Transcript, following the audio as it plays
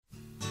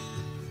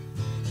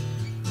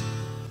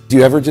Do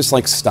you ever just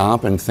like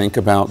stop and think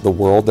about the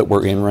world that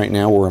we're in right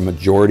now, where a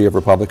majority of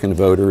Republican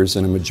voters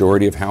and a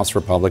majority of House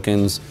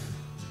Republicans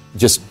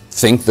just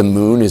think the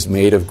moon is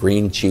made of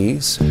green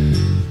cheese?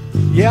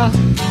 Yeah.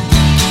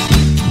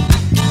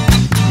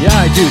 Yeah,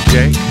 I do,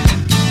 Jake.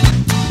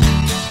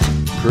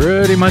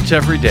 Pretty much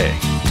every day,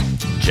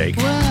 Jake.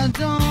 Well, I don't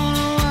know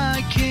why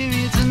I came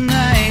here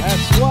tonight.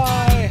 That's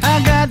why.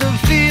 I got the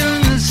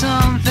feeling that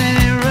something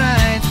ain't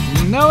right.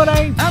 No, it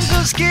ain't. I'm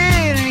so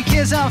scared in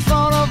case I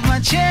fall off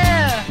my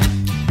chair.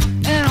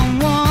 And I'm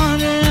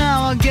wondering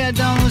how I'll get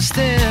down the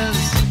stairs.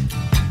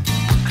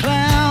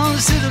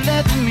 Clowns to the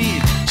left of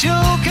me,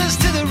 jokers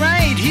to the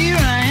right. Here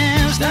I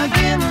am, stuck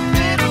in the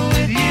middle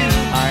with you.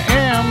 I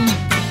am.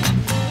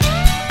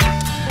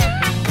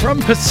 From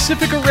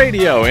Pacifica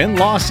Radio in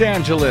Los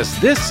Angeles,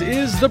 this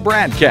is the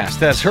BradCast,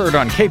 that's heard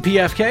on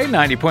KPFK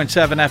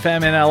 90.7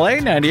 FM in LA,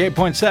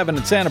 98.7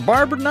 in Santa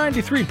Barbara,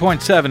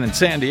 93.7 in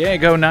San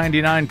Diego,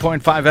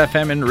 99.5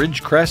 FM in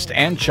Ridgecrest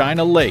and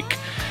China Lake.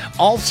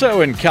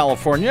 Also in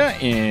California,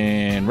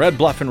 in Red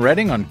Bluff and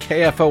Redding on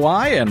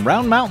KFOI and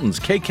Round Mountains,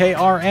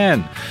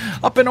 KKRN.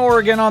 Up in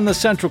Oregon on the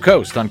Central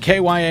Coast on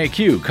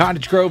KYAQ,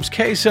 Cottage Grove's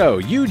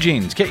KSO,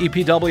 Eugene's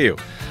KEPW.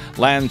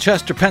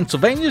 Lancaster,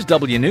 Pennsylvania's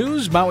W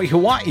News, Maui,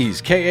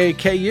 Hawaii's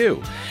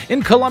KAKU.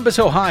 In Columbus,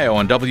 Ohio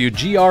on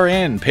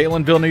WGRN,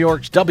 Palinville, New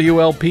York's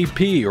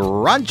WLPP,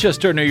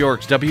 Rochester, New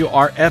York's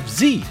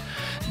WRFZ.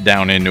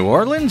 Down in New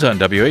Orleans on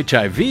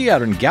WHIV,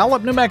 out in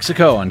Gallup, New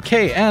Mexico on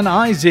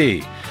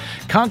KNIZ.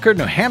 Concord,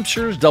 New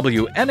Hampshire's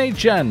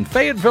WNHN,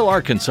 Fayetteville,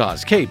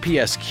 Arkansas's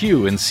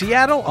KPSQ, in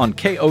Seattle on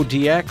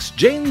KODX,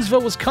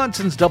 Janesville,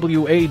 Wisconsin's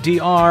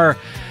WADR,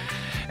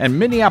 and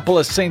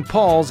Minneapolis, St.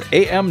 Paul's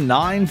AM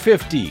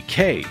 950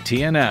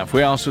 KTNF.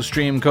 We also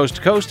stream coast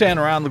to coast and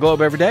around the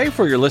globe every day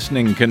for your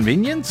listening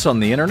convenience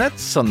on the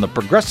internets, on the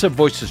Progressive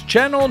Voices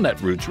channel,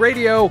 Netroots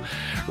Radio,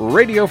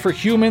 Radio for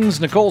Humans,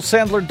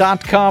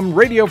 NicoleSandler.com,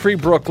 Radio Free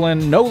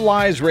Brooklyn, No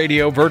Lies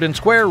Radio, Verdant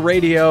Square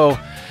Radio,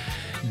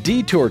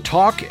 Detour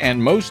Talk,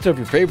 and most of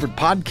your favorite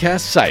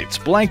podcast sites,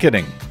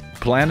 blanketing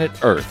planet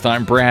Earth.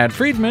 I'm Brad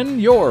Friedman,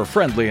 your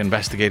friendly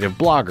investigative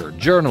blogger,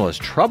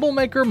 journalist,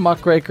 troublemaker,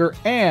 muckraker,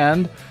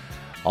 and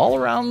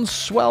all-around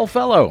swell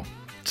fellow.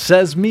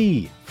 Says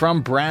me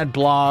from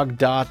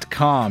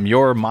bradblog.com.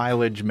 Your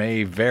mileage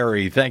may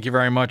vary. Thank you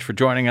very much for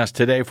joining us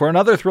today for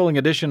another thrilling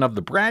edition of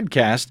the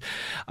BradCast.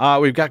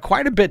 We've got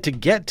quite a bit to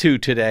get to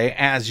today,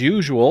 as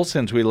usual,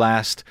 since we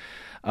last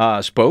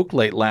spoke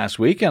late last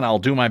week, and I'll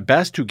do my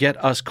best to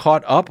get us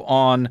caught up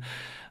on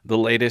the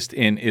latest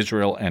in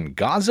Israel and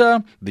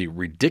Gaza, the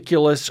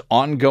ridiculous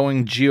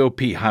ongoing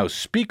GOP House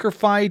Speaker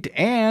fight,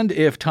 and,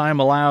 if time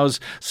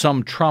allows,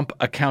 some Trump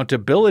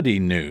accountability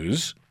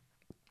news.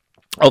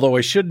 Although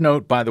I should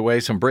note, by the way,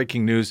 some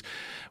breaking news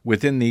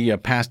within the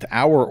past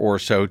hour or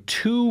so.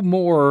 2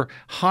 more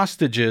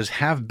hostages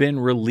have been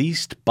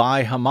released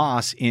by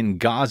Hamas in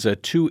Gaza,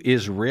 2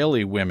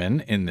 Israeli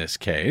women in this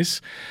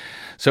case.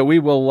 So we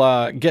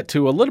will get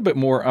to a little bit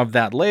more of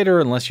that later,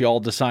 unless you all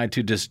decide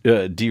to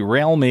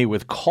derail me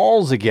with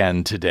calls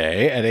again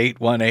today at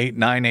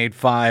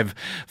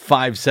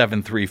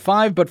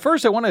 818-985-5735. But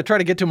first, I want to try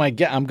to get to my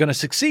guest. I'm going to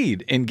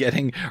succeed in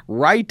getting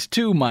right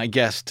to my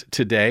guest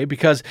today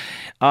because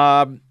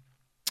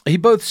he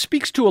both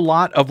speaks to a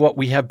lot of what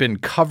we have been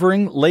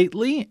covering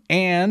lately,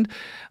 and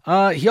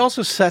he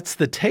also sets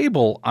the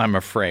table, I'm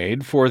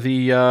afraid, for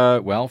the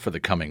for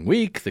the coming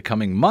week, the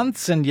coming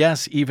months, and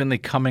yes, even the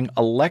coming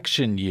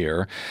election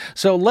year.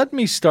 So let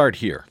me start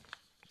here.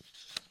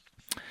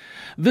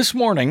 This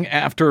morning,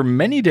 after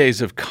many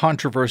days of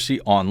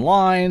controversy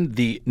online,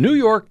 the New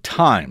York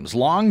Times,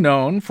 long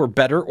known for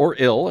better or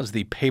ill as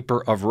the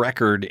paper of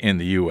record in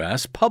the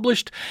U.S.,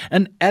 published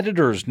an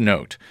editor's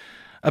note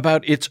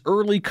about its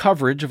early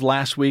coverage of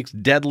last week's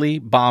deadly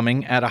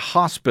bombing at a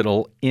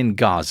hospital in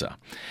Gaza.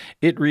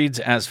 It reads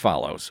as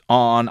follows.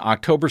 On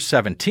October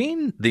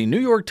 17, the New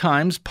York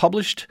Times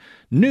published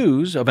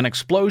news of an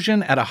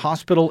explosion at a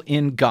hospital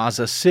in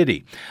Gaza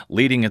City,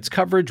 leading its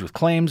coverage with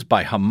claims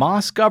by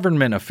Hamas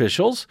government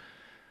officials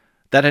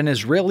that an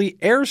Israeli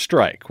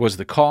airstrike was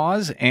the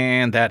cause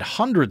and that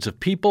hundreds of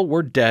people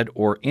were dead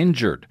or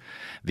injured.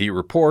 The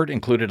report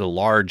included a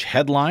large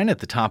headline at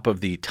the top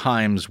of the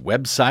Times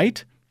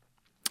website.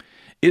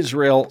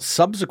 Israel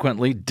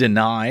subsequently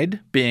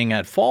denied being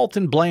at fault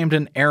and blamed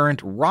an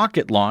errant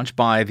rocket launch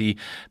by the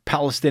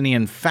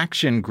Palestinian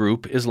faction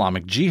group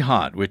Islamic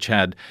Jihad, which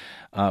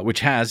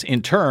has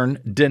in turn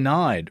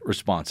denied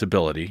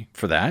responsibility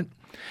for that.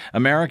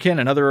 American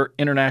and other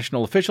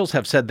international officials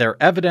have said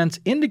their evidence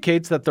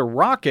indicates that the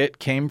rocket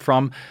came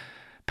from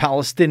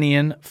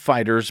Palestinian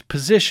fighters'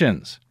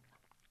 positions.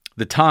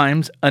 The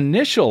Times'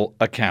 initial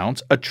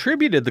accounts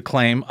attributed the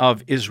claim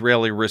of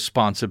Israeli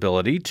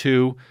responsibility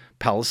to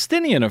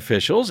Palestinian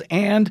officials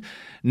and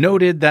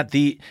noted that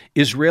the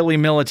Israeli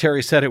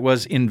military said it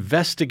was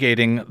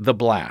investigating the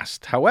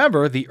blast.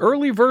 However, the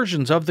early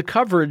versions of the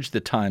coverage,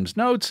 the Times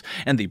notes,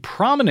 and the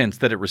prominence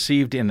that it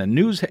received in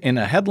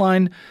a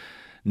headline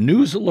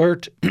News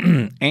alert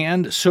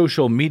and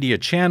social media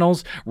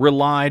channels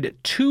relied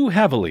too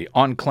heavily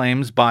on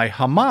claims by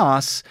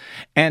Hamas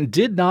and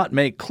did not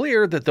make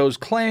clear that those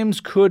claims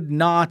could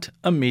not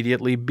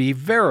immediately be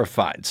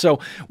verified. So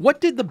what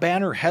did the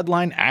banner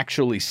headline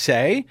actually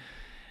say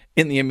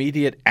in the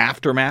immediate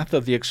aftermath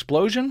of the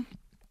explosion?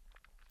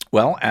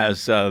 Well,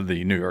 as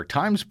the New York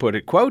Times put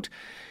it, quote,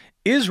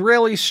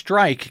 Israeli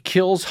strike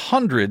kills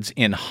hundreds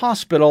in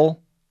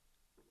hospital,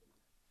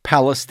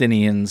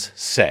 Palestinians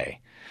say.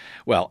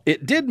 Well,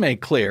 it did make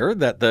clear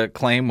that the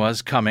claim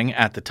was coming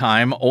at the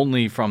time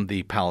only from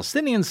the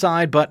Palestinian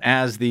side, but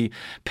as the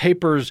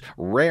paper's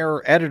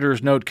rare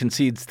editor's note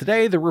concedes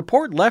today, the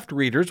report left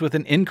readers with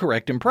an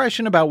incorrect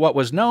impression about what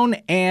was known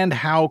and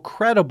how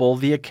credible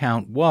the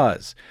account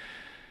was.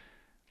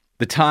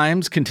 The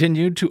Times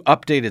continued to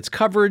update its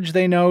coverage,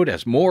 they note,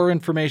 as more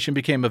information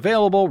became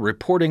available,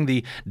 reporting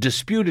the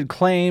disputed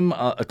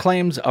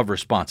claims of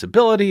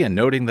responsibility and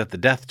noting that the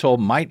death toll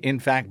might in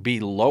fact be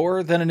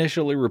lower than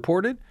initially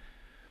reported.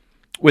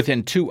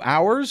 Within 2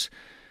 hours,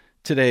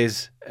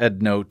 today's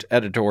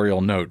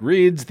editorial note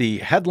reads, the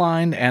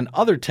headline and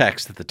other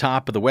text at the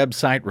top of the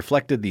website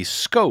reflected the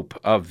scope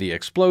of the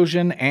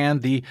explosion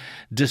and the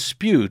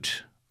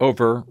dispute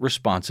over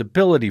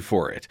responsibility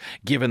for it.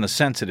 Given the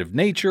sensitive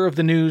nature of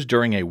the news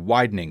during a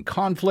widening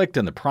conflict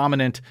and the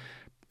prominent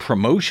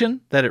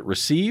promotion that it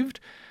received,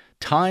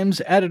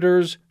 Times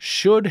editors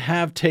should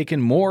have taken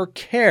more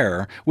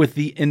care with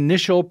the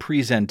initial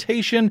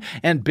presentation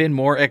and been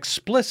more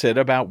explicit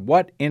about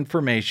what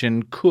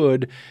information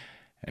could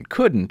and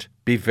couldn't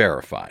be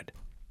verified.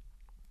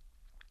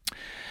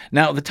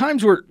 Now, the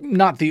Times were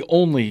not the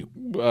only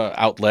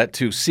outlet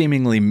to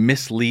seemingly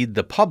mislead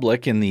the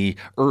public in the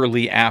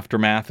early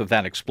aftermath of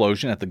that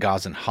explosion at the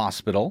Gazan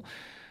hospital.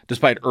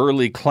 Despite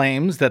early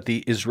claims that the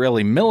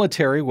Israeli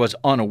military was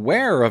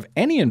unaware of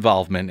any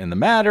involvement in the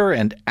matter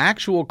and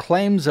actual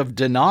claims of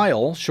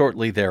denial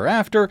shortly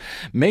thereafter,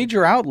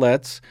 major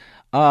outlets,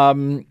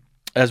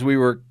 as we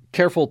were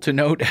careful to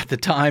note at the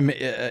time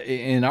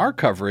in our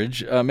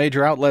coverage,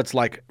 major outlets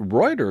like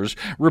Reuters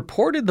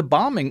reported the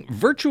bombing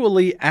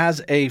virtually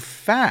as a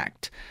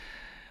fact,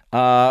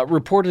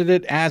 reported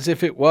it as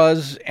if it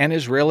was an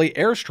Israeli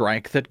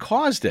airstrike that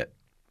caused it.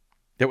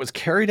 That was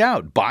carried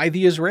out by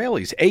the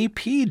Israelis.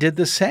 AP did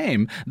the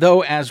same,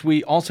 though, as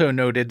we also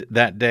noted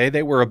that day,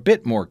 they were a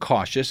bit more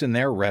cautious in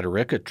their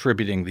rhetoric,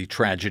 attributing the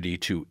tragedy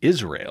to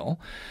Israel.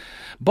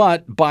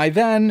 But by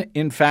then,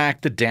 in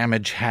fact, the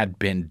damage had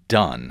been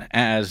done,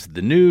 as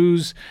the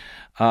news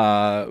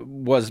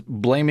was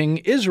blaming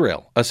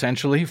Israel,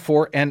 essentially,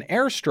 for an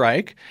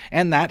airstrike,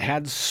 and that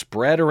had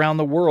spread around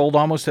the world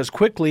almost as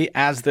quickly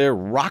as the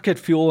rocket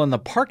fuel in the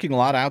parking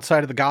lot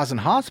outside of the Gazan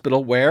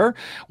hospital, where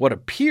what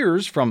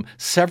appears from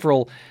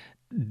several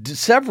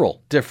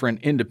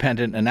different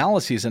independent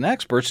analyses and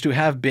experts to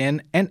have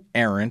been an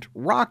errant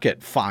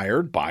rocket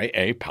fired by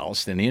a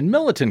Palestinian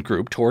militant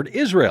group toward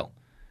Israel,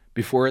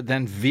 before it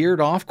then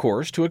veered off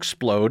course to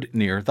explode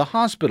near the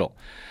hospital.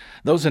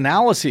 Those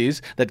analyses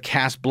that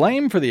cast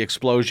blame for the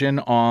explosion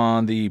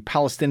on the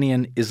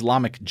Palestinian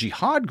Islamic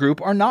Jihad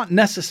group are not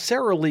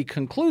necessarily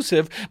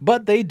conclusive,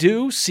 but they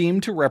do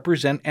seem to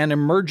represent an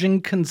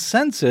emerging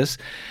consensus,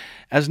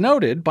 as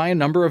noted by a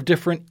number of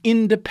different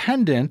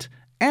independent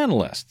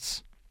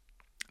analysts.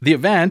 The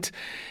event,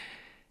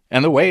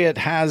 and the way it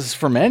has,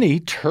 for many,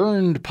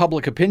 turned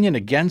public opinion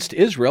against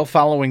Israel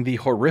following the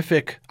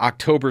horrific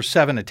October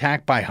 7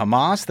 attack by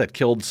Hamas that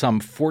killed some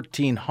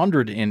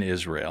 1,400 in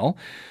Israel,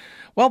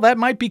 well, that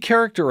might be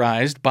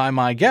characterized by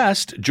my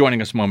guest,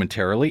 joining us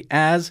momentarily,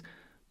 as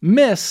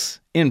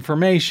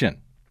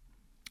misinformation.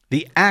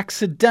 The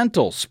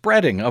accidental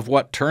spreading of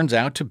what turns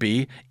out to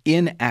be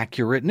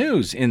inaccurate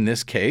news, in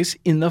this case,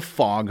 in the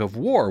fog of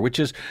war, which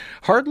is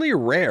hardly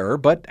rare,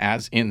 but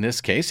as in this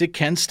case, it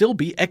can still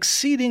be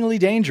exceedingly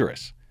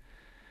dangerous.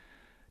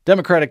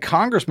 Democratic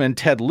Congressman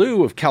Ted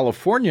Lieu of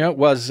California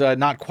was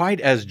not quite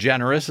as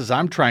generous as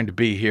I'm trying to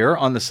be here.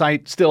 On the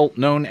site still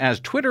known as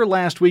Twitter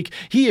last week,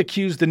 he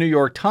accused the New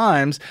York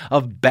Times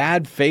of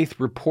bad faith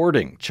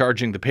reporting,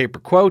 charging the paper,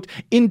 quote,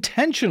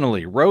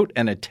 intentionally wrote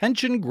an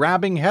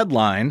attention-grabbing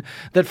headline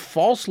that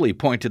falsely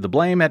pointed the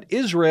blame at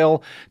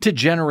Israel to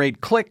generate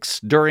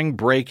clicks during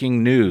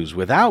breaking news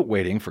without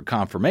waiting for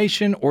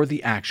confirmation or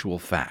the actual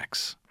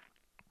facts.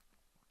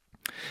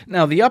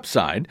 Now, the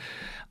upside,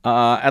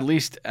 at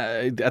least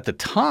at the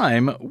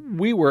time,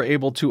 we were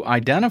able to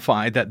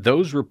identify that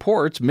those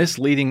reports,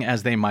 misleading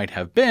as they might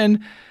have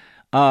been,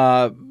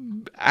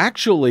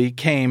 actually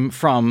came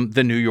from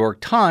the New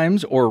York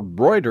Times or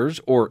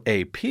Reuters or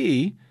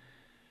AP.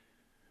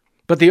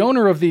 But the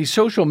owner of the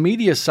social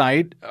media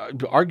site,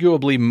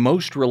 arguably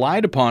most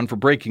relied upon for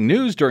breaking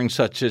news during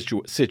such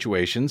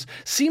situations,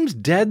 seems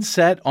dead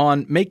set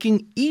on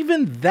making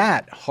even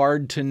that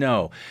hard to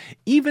know,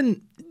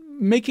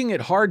 making it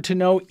hard to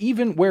know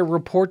even where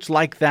reports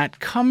like that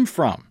come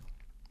from,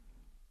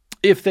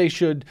 if they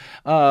should,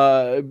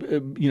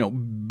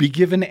 be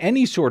given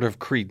any sort of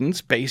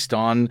credence based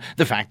on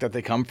the fact that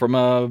they come from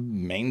a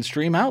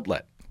mainstream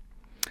outlet.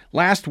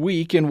 Last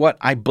week, in what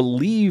I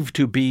believe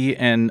to be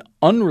an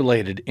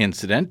unrelated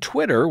incident,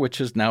 Twitter, which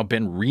has now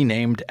been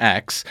renamed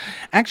X,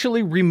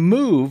 actually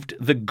removed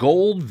the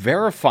gold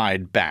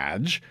verified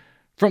badge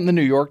from the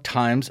New York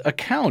Times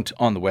account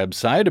on the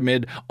website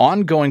amid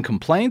ongoing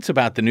complaints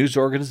about the news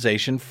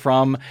organization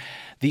from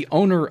the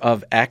owner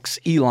of X,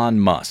 Elon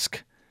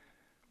Musk.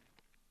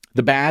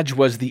 The badge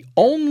was the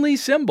only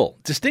symbol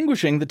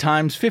distinguishing the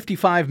Times'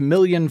 55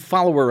 million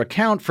follower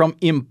account from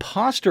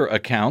imposter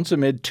accounts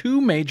amid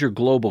two major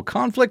global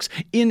conflicts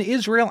in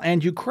Israel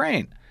and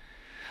Ukraine.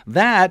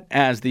 That,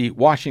 as the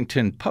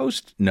Washington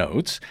Post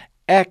notes,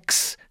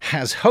 X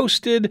has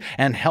hosted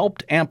and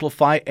helped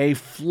amplify a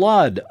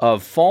flood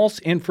of false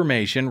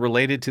information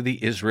related to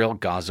the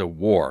Israel-Gaza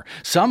war,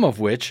 some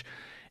of which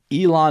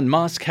Elon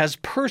Musk has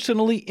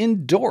personally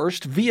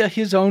endorsed via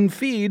his own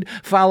feed,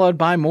 followed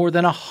by more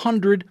than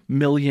 100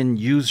 million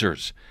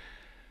users.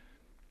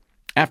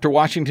 After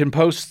Washington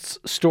Post's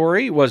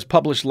story was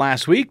published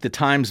last week, the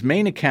Times'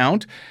 main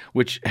account,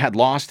 which had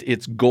lost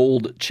its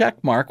gold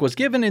checkmark, was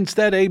given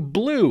instead a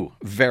blue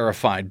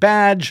verified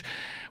badge,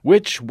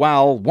 which,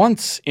 while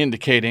once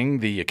indicating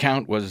the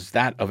account was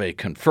that of a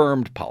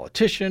confirmed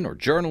politician or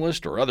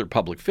journalist or other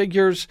public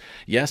figures,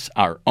 yes,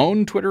 our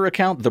own Twitter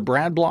account, the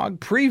Brad blog,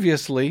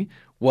 previously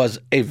was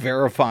a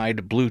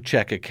verified blue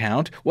check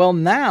account. Well,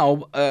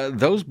 now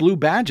those blue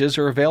badges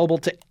are available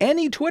to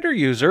any Twitter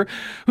user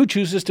who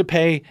chooses to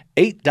pay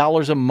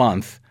 $8 a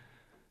month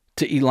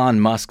to Elon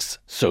Musk's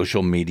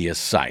social media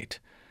site.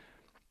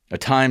 A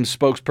Times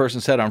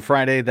spokesperson said on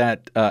Friday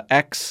that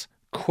X,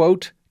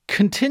 quote,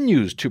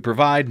 continues to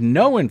provide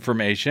no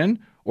information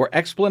or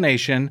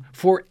explanation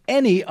for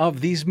any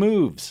of these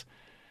moves.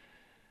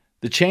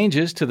 The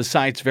changes to the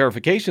site's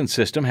verification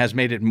system has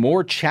made it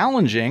more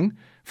challenging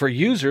for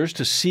users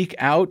to seek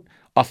out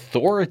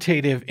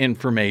authoritative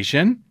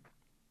information,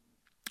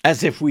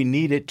 as if we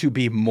need it to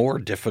be more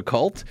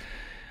difficult.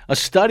 A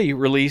study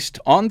released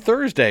on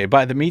Thursday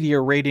by the media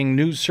rating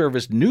news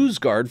service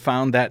NewsGuard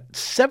found that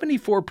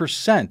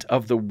 74%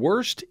 of the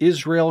worst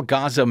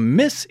Israel-Gaza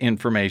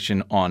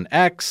misinformation on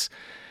X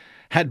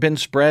had been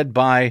spread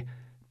by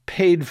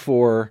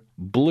paid-for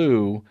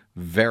blue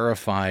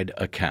verified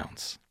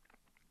accounts.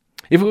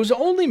 If it was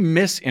only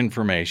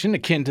misinformation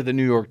akin to the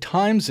New York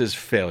Times'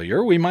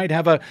 failure, we might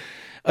have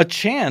a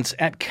chance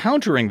at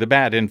countering the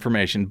bad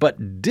information.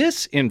 But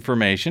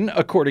disinformation,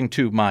 according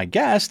to my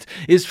guest,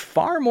 is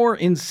far more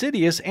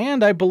insidious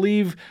and, I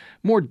believe,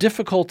 more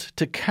difficult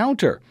to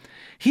counter.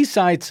 He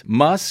cites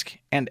Musk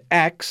and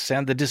X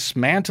and the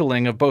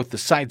dismantling of both the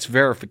site's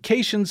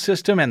verification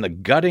system and the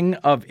gutting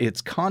of its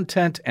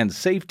content and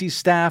safety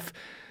staff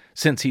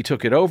since he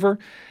took it over,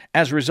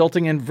 as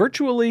resulting in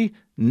virtually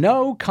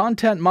no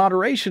content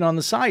moderation on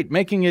the site,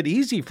 making it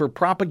easy for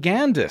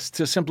propagandists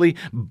to simply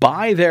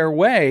buy their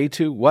way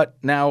to what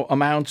now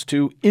amounts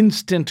to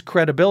instant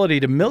credibility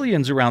to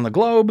millions around the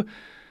globe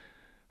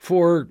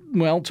for,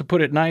 well, to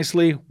put it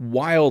nicely,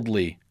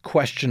 wildly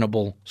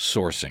questionable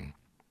sourcing.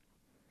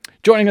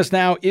 Joining us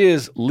now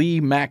is Lee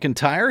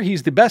McIntyre.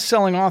 He's the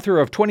best-selling author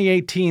of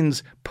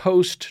 2018's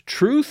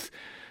Post-Truth,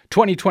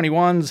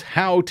 2021's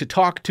How to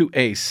Talk to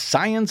a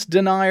Science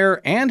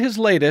Denier, and his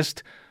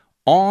latest,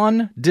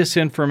 On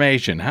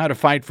Disinformation, How to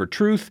Fight for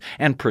Truth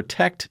and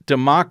Protect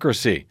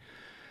Democracy.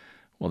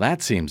 Well,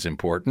 that seems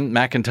important.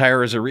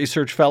 McIntyre is a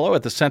research fellow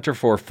at the Center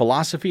for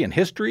Philosophy and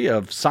History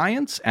of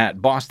Science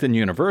at Boston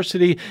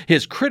University.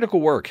 His critical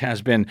work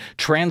has been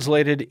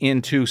translated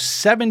into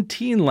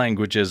 17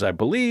 languages, I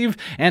believe,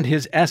 and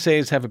his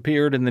essays have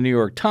appeared in the New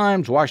York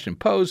Times, Washington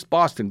Post,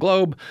 Boston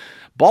Globe,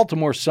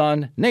 Baltimore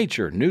Sun,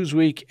 Nature,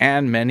 Newsweek,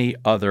 and many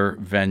other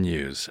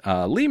venues.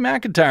 Lee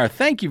McIntyre,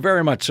 thank you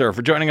very much, sir,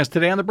 for joining us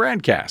today on the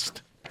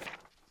BradCast.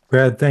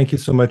 Brad, thank you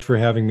so much for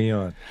having me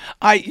on.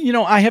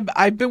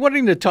 I've been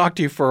wanting to talk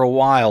to you for a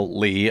while,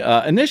 Lee,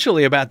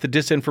 initially about the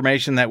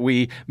disinformation that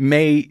we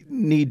may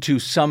need to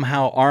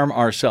somehow arm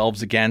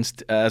ourselves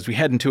against as we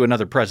head into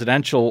another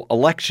presidential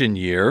election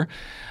year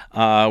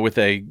with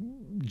a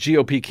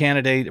GOP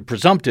candidate, a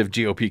presumptive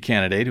GOP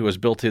candidate who has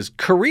built his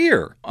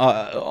career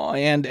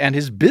and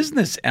his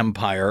business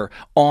empire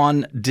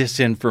on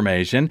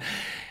disinformation.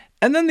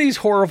 And then these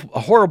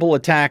horrible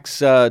attacks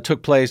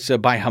took place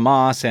by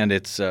Hamas, and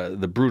it's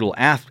the brutal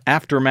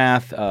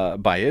aftermath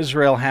by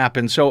Israel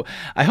happened. So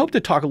I hope to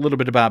talk a little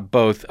bit about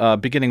both,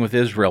 beginning with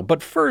Israel.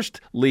 But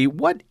first, Lee,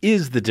 what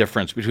is the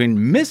difference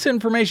between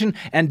misinformation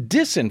and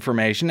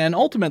disinformation? And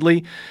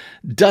ultimately,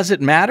 does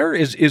it matter?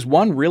 Is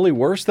one really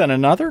worse than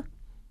another?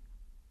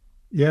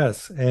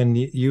 Yes, and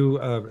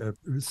you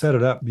set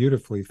it up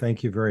beautifully.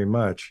 Thank you very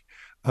much.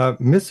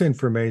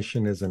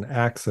 Misinformation is an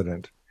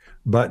accident,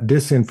 but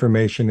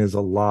disinformation is a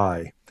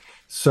lie.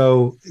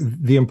 So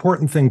the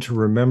important thing to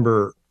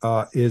remember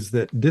is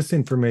that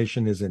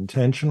disinformation is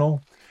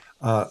intentional.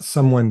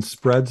 Someone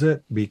spreads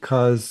it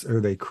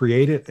or they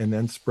create it and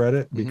then spread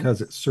it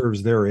because it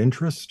serves their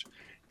interest.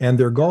 And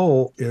their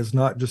goal is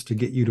not just to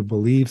get you to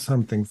believe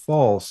something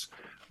false,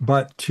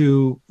 but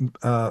to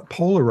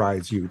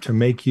polarize you, to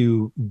make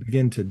you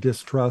begin to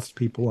distrust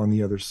people on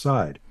the other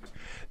side.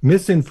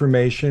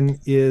 Misinformation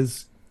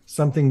is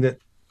something that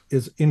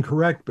is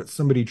incorrect, but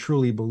somebody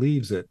truly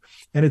believes it.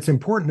 And it's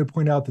important to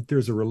point out that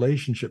there's a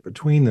relationship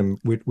between them,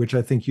 which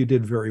I think you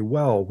did very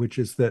well, which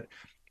is that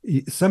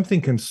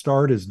something can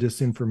start as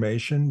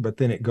disinformation, but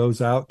then it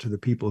goes out to the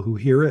people who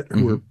hear it,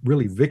 who are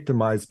really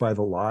victimized by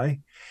the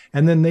lie.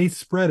 And then they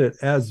spread it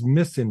as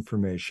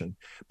misinformation,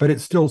 but it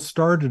still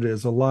started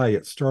as a lie.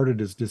 It started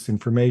as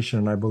disinformation.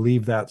 And I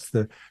believe that's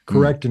the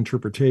correct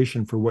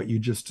interpretation for what you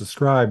just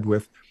described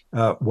with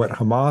what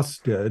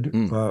Hamas did,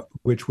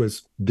 which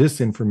was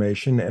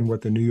disinformation, and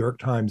what the New York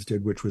Times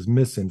did, which was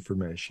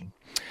misinformation.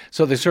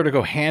 So they sort of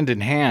go hand in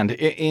hand.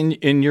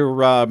 In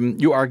your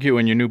you argue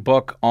in your new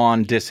book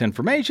on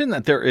disinformation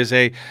that there is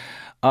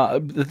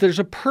that there's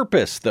a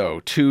purpose, though,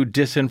 to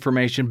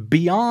disinformation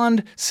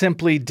beyond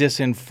simply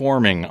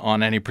disinforming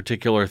on any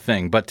particular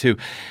thing, but to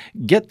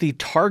get the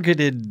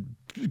targeted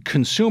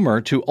consumer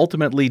to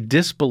ultimately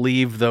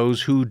disbelieve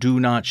those who do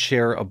not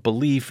share a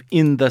belief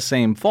in the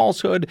same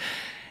falsehood,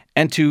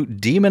 and to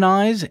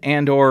demonize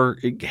and or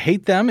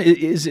hate them.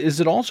 Is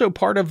it also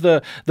part of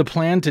the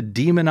plan to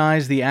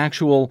demonize the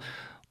actual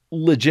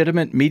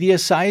legitimate media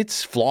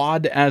sites,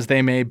 flawed as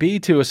they may be,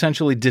 to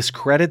essentially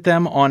discredit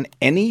them on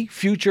any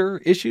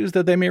future issues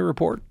that they may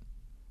report?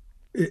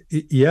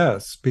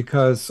 Yes,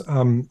 because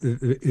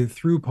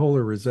through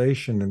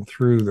polarization and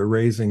through the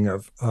raising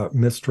of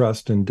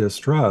mistrust and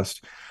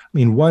distrust, I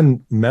mean,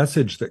 one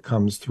message that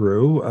comes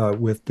through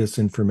with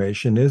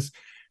disinformation is,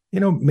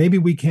 maybe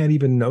we can't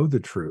even know the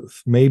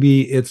truth.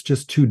 Maybe it's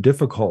just too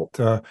difficult.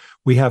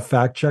 We have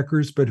fact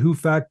checkers, but who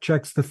fact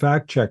checks the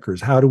fact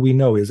checkers? How do we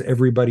know? Is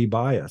everybody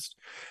biased?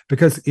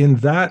 Because in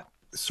that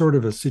sort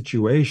of a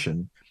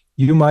situation,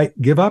 you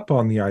might give up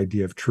on the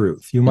idea of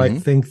truth. You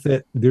might think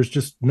that there's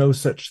just no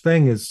such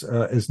thing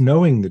as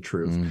knowing the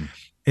truth.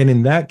 And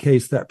in that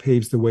case, that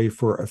paves the way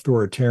for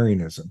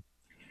authoritarianism.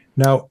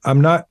 Now, I'm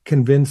not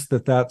convinced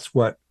that that's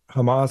what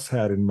Hamas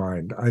had in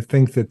mind. I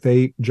think that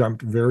they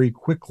jumped very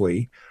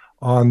quickly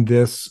on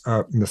this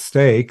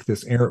mistake,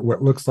 this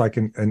what looks like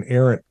an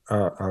errant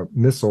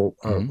missile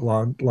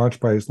launched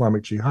by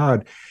Islamic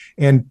Jihad,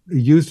 and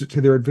used it to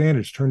their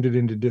advantage, turned it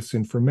into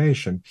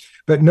disinformation.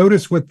 But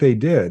notice what they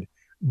did.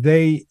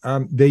 They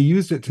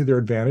used it to their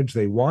advantage.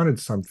 They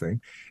wanted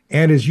something.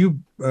 And as you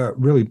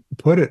really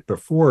put it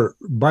before,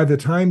 by the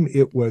time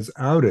it was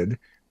outed,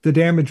 the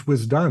damage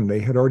was done. They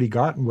had already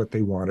gotten what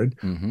they wanted,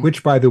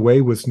 which, by the way,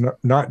 was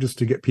not just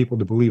to get people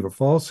to believe a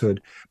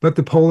falsehood, but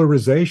the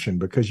polarization,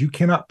 because you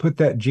cannot put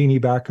that genie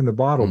back in the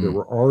bottle. There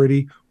were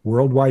already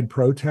worldwide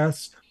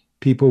protests.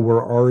 People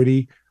were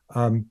already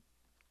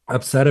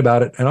upset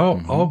about it. And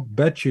I'll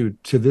bet you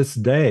to this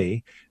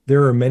day,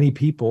 there are many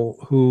people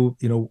who,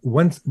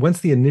 once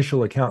the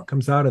initial account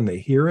comes out and they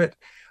hear it,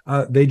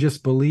 they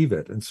just believe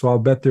it. And so I'll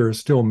bet there are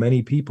still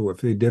many people,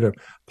 if they did a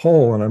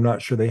poll, and I'm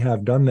not sure they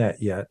have done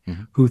that yet,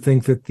 who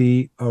think that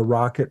the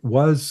rocket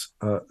was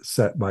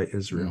set by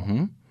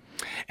Israel.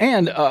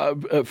 And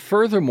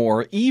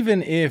furthermore,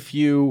 even if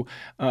you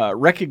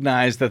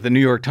recognize that the New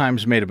York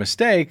Times made a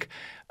mistake,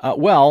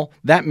 well,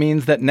 that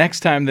means that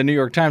next time the New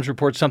York Times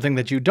reports something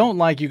that you don't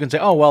like, you can say,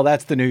 oh, well,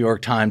 that's the New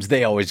York Times.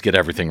 They always get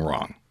everything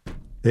wrong.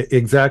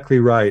 Exactly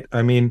right.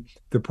 I mean,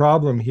 the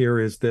problem here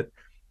is that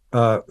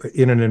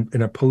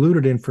in a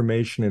polluted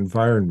information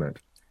environment,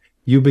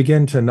 you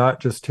begin to not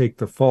just take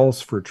the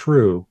false for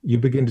true, you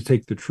begin to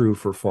take the true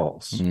for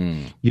false.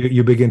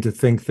 You begin to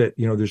think that,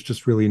 there's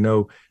just really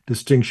no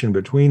distinction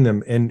between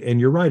them.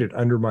 And you're right, it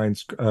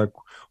undermines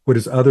what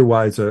is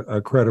otherwise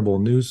a credible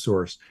news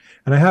source.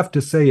 And I have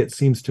to say, it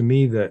seems to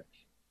me that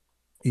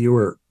you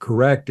were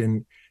correct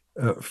in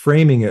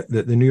framing it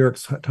that the New York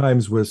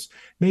Times was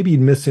maybe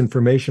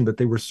misinformation, but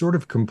they were sort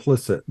of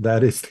complicit.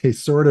 That is, they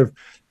sort of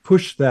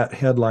pushed that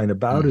headline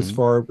about as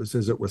far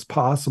as it was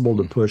possible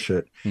to push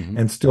it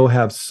and still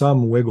have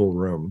some wiggle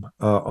room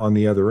on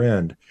the other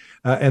end.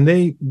 And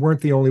they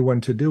weren't the only one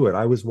to do it.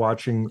 I was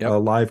watching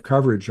live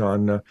coverage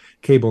on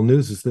cable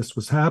news as this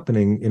was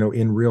happening,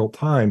 in real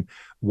time,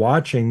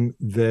 watching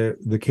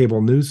the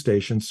cable news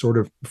stations sort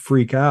of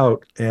freak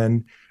out.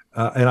 And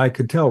I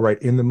could tell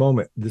right in the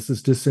moment, this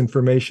is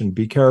disinformation.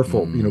 Be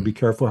careful, be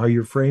careful how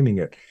you're framing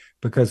it,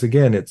 because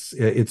again,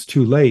 it's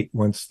too late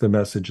once the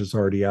message is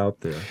already out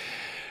there.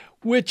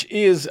 Which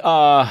is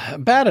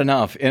bad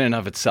enough in and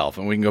of itself.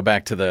 And we can go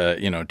back to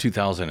the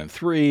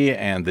 2003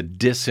 and the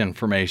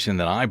disinformation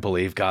that I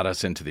believe got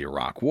us into the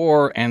Iraq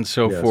War and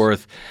so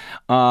forth.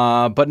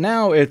 But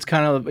now it's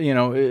kind of,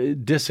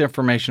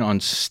 disinformation on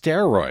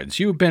steroids.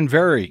 You've been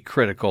very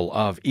critical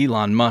of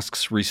Elon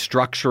Musk's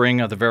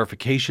restructuring of the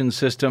verification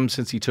system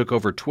since he took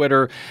over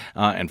Twitter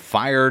and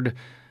fired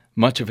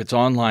much of its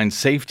online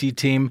safety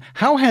team.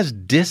 How has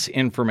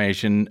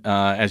disinformation,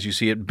 as you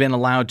see it, been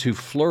allowed to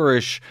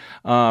flourish,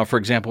 for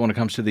example, when it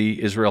comes to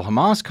the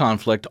Israel-Hamas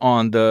conflict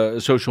on the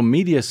social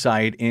media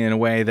site in a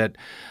way that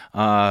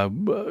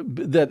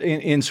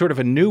in sort of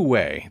a new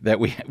way that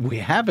we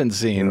haven't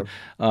seen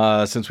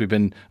since we've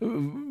been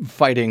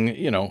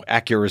fighting,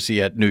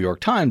 accuracy at New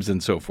York Times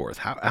and so forth?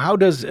 How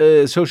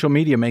does social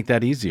media make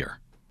that easier?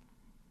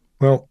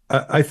 Well,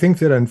 I think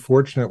that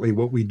unfortunately,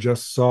 what we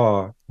just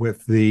saw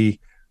with the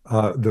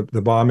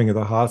bombing of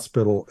the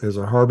hospital is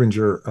a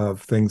harbinger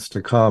of things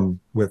to come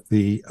with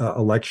the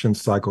election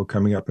cycle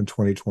coming up in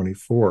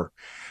 2024.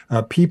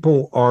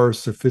 People are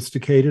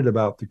sophisticated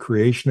about the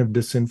creation of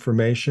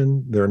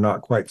disinformation. They're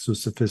not quite so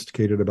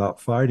sophisticated about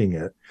fighting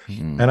it.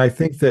 And I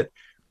think that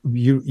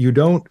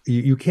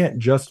you can't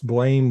just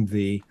blame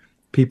the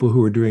people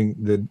who are doing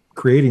the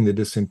creating the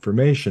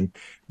disinformation.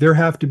 There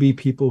have to be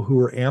people who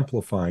are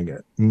amplifying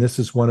it. And this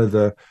is one of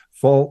the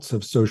faults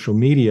of social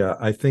media.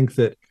 I think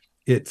that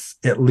it's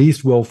at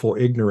least willful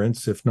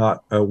ignorance, if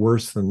not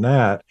worse than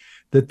that,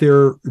 that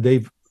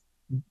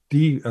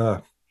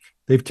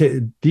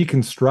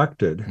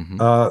deconstructed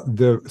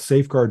the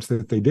safeguards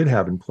that they did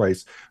have in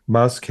place.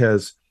 Musk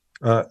has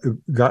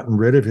gotten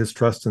rid of his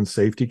Trust and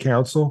Safety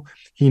Council.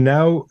 He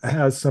now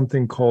has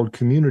something called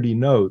Community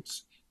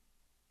Notes,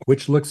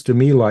 which looks to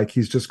me like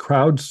he's just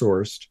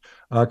crowdsourced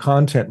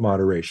content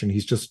moderation.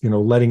 He's just,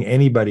 letting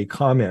anybody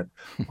comment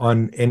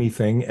on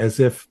anything as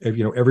if,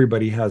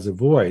 everybody has a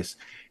voice.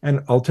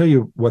 And I'll tell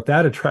you what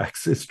that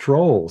attracts is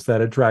trolls.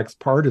 That attracts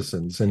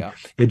partisans, and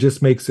it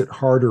just makes it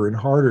harder and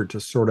harder to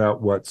sort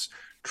out what's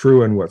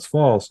true and what's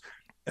false.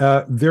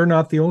 They're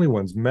not the only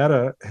ones.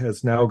 Meta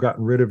has now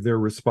gotten rid of their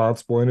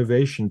responsible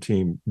innovation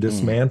team,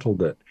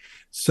 dismantled it.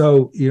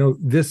 So,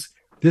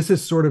 this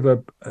is sort of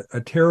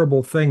a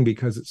terrible thing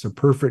because it's a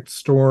perfect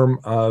storm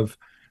of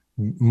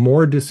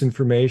more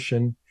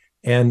disinformation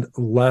and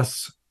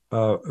less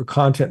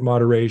content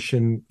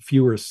moderation,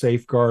 fewer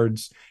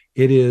safeguards.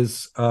 It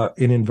is an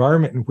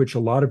environment in which a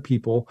lot of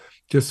people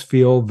just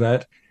feel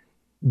that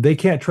they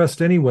can't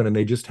trust anyone and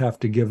they just have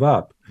to give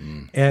up.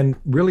 And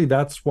really,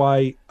 that's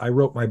why I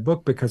wrote my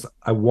book, because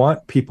I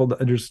want people to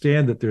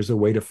understand that there's a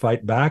way to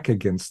fight back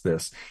against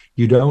this.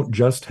 You don't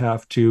just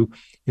have to,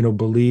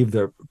 believe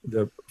the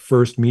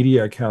first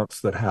media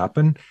accounts that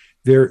happen.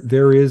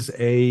 There is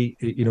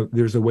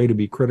there's a way to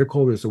be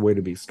critical. There's a way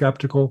to be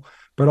skeptical,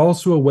 but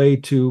also a way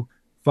to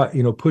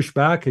push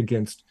back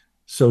against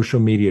social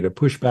media, to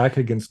push back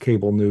against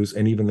cable news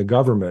and even the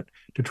government,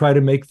 to try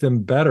to make them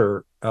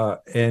better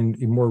and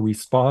more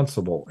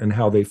responsible in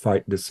how they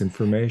fight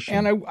disinformation.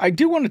 And I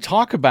do want to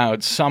talk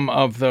about some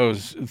of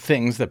those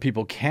things that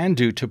people can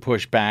do to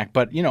push back.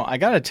 But, I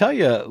got to tell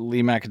you,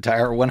 Lee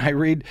McIntyre, when I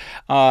read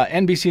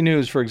NBC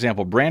News, for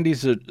example, Brandy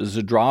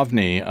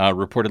Zadrovny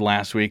reported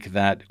last week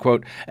that,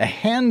 quote, a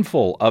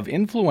handful of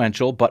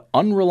influential but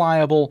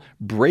unreliable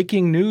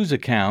breaking news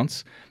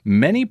accounts,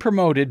 many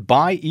promoted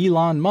by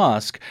Elon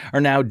Musk,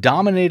 are now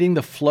dominating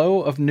the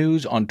flow of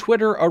news on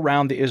Twitter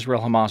around the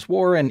Israel-Hamas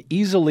war and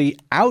easily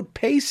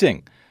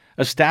outpacing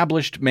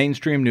established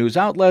mainstream news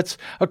outlets,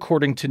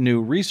 according to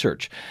new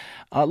research.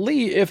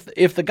 Lee,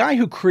 if the guy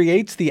who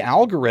creates the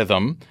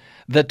algorithm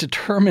that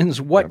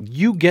determines what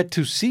you get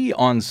to see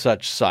on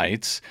such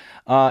sites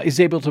is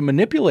able to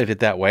manipulate it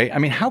that way, I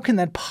mean, how can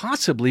that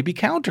possibly be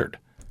countered?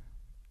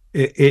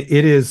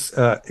 It is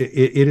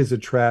a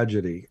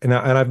tragedy, and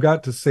I've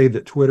got to say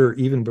that Twitter,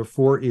 even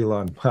before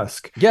Elon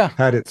Musk,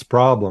 had its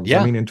problems.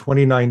 I mean, in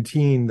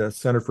 2019, the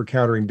Center for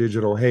Countering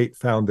Digital Hate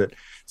found that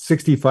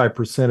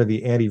 65% of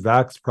the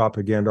anti-vax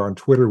propaganda on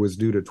Twitter was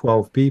due to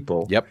 12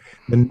 people.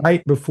 The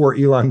night before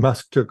Elon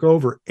Musk took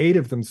over, 8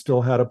 of them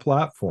still had a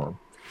platform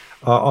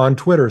on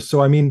Twitter.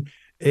 So, I mean,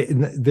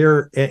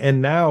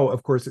 and now,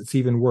 of course, it's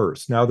even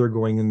worse. Now they're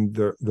going in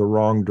the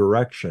wrong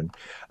direction.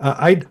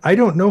 I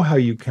don't know how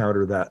you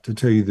counter that, to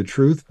tell you the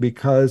truth,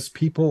 because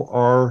people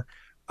are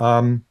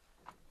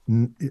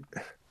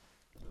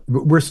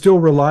we're still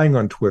relying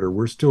on Twitter.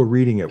 We're still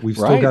reading it. We've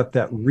still got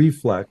that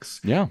reflex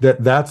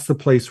that's the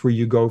place where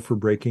you go for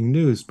breaking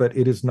news, but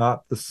it is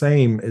not the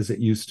same as it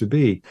used to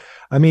be.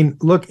 I mean,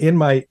 look, in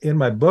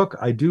my book,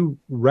 I do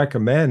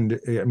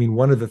recommend,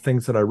 one of the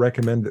things that I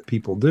recommend that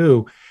people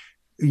do,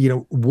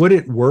 would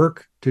it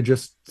work to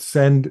just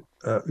send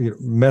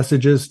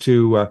messages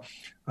to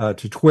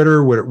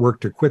Twitter? Would it work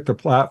to quit the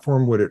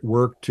platform? Would it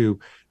work to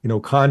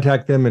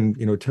contact them and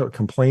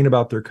complain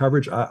about their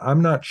coverage?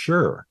 I'm not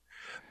sure.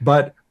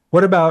 But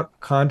what about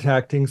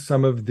contacting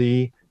some of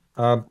the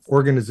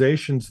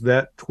organizations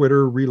that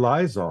Twitter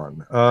relies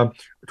on?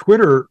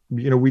 Twitter,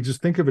 we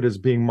just think of it as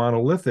being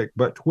monolithic,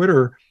 but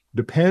Twitter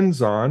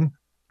depends on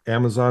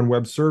Amazon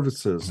Web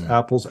Services,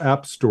 Apple's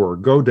App Store,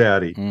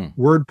 GoDaddy,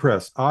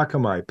 WordPress,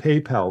 Akamai,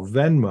 PayPal,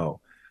 Venmo.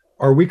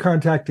 Are we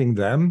contacting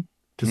them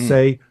to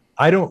say,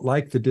 I don't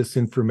like the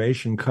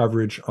disinformation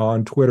coverage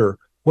on Twitter.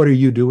 What are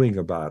you doing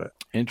about it?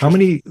 How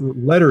many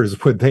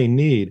letters would they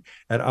need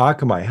at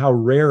Akamai? How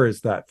rare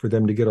is that for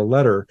them to get a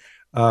letter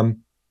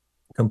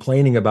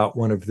complaining about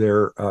one of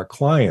their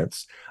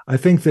clients? I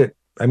think that,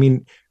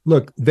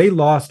 look, they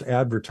lost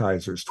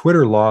advertisers.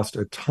 Twitter lost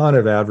a ton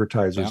of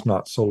advertisers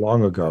not so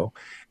long ago.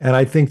 And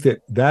I think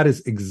that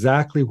is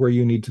exactly where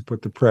you need to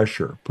put the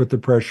pressure. Put the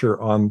pressure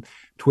on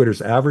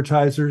Twitter's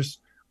advertisers.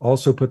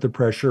 Also put the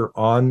pressure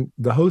on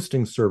the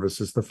hosting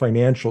services, the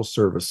financial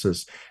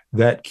services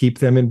that keep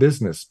them in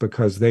business,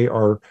 because they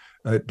are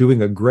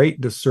doing a great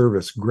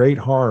disservice, great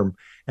harm.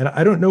 And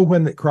I don't know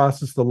when that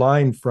crosses the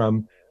line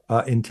from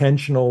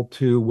intentional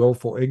to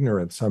willful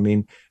ignorance. I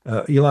mean,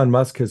 Elon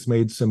Musk has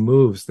made some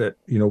moves that,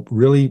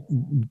 really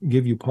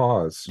give you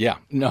pause. Yeah,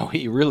 no,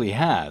 he really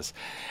has.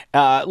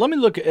 Let me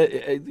look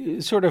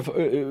sort of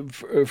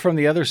from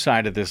the other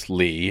side of this,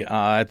 Lee.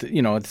 At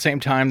the same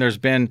time, there's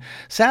been,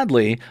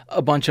 sadly,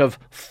 a bunch of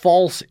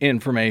false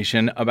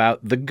information about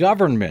the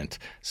government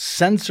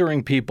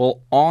censoring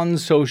people on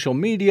social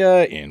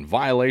media in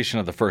violation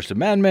of the First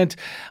Amendment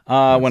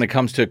when it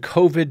comes to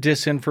COVID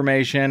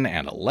disinformation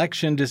and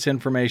election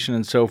disinformation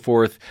and so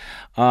forth.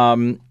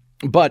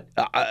 But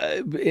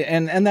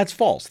that's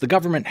false. The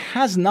government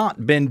has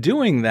not been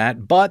doing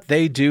that, but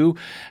they do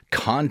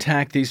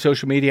contact these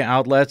social media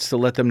outlets to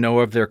let them know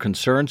of their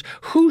concerns.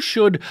 Who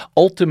should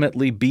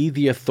ultimately be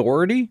the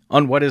authority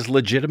on what is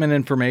legitimate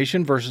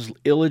information versus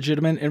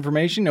illegitimate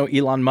information?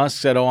 Elon Musk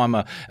said, I'm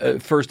a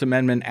First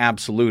Amendment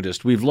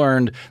absolutist. We've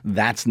learned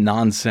that's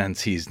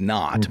nonsense. He's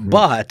not. Mm-hmm.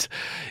 But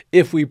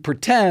if we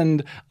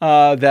pretend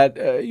that,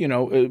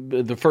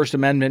 the First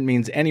Amendment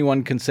means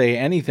anyone can say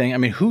anything, I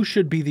mean, who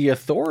should be the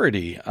authority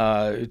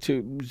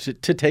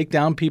to take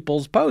down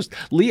people's posts?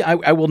 Lee,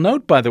 I will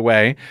note, by the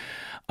way,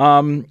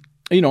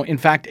 in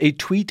fact, a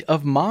tweet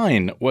of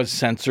mine was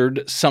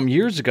censored some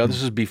years ago.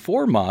 This was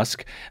before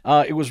Musk.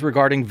 It was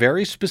regarding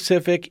very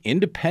specific,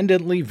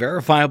 independently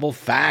verifiable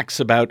facts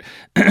about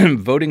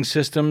voting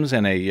systems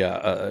and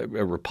a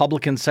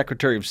Republican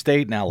Secretary of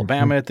State in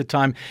Alabama at the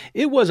time.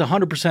 It was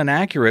 100%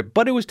 accurate,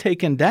 but it was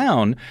taken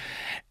down,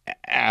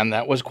 and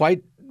that was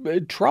quite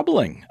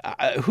troubling.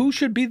 Who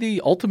should be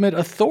the ultimate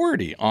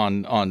authority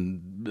on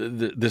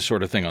this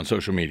sort of thing on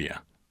social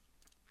media?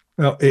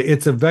 Well,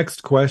 it's a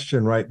vexed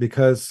question, right?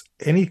 Because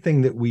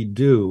anything that we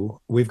do,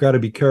 we've got to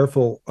be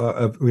careful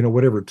of,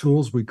 whatever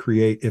tools we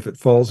create, if it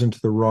falls into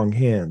the wrong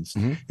hands.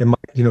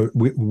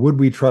 Would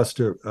we trust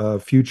a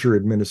future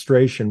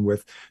administration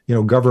with,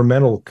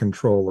 governmental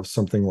control of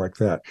something like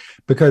that?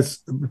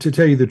 Because to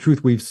tell you the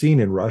truth, we've seen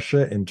in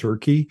Russia and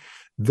Turkey,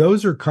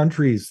 those are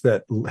countries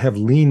that have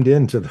leaned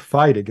into the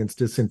fight against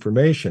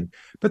disinformation,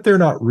 but they're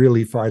not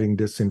really fighting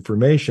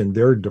disinformation.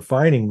 They're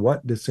defining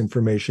what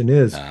disinformation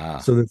is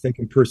so that they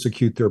can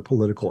persecute their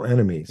political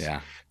enemies.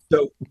 Yeah.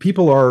 So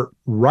people are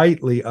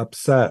rightly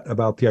upset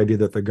about the idea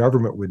that the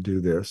government would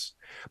do this.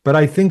 But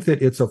I think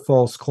that it's a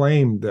false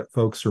claim that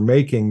folks are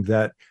making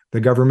that the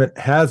government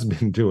has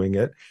been doing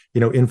it,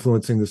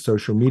 influencing the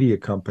social media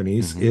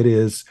companies. Mm-hmm. It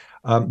is,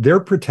 they're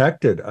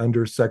protected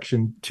under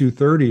Section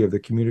 230 of the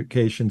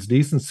Communications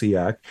Decency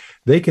Act.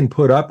 They can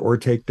put up or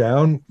take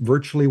down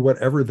virtually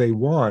whatever they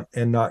want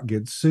and not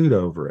get sued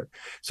over it.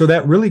 So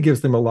that really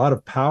gives them a lot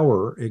of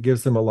power. It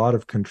gives them a lot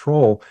of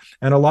control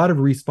and a lot of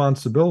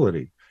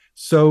responsibility.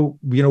 So,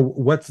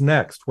 what's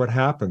next? What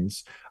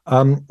happens?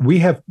 We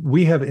have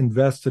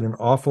invested an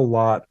awful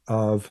lot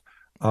of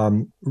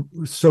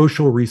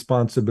social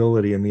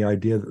responsibility in the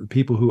idea that the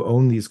people who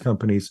own these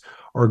companies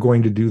are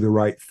going to do the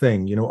right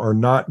thing, are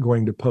not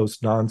going to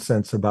post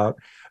nonsense about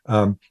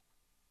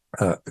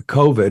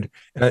COVID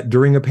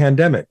during a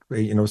pandemic,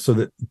 so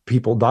that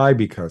people die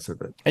because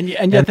of it. And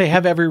yet they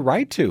have every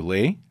right to,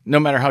 Lee, no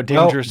matter how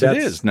dangerous it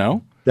is,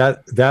 no?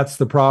 That's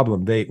the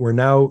problem. We're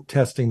now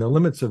testing the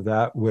limits of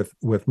that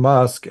with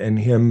Musk and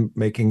him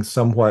making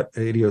somewhat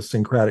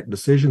idiosyncratic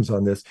decisions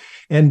on this.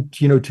 And,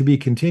 to be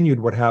continued,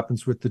 what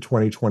happens with the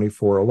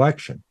 2024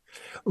 election.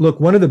 Look,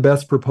 one of the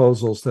best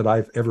proposals that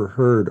I've ever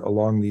heard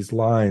along these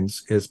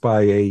lines is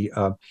by a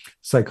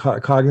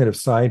cognitive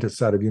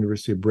scientist out of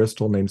University of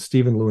Bristol named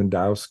Stephen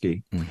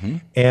Lewandowski. Mm-hmm.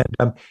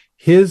 And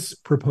his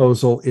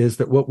proposal is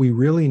that what we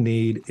really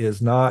need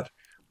is not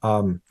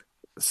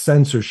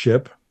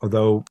censorship,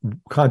 although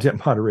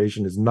content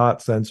moderation is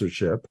not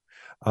censorship.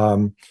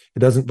 It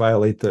doesn't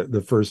violate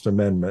the First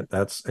Amendment.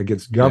 That's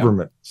against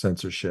government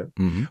censorship.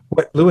 Mm-hmm.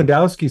 What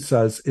Lewandowski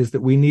says is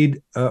that we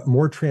need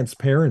more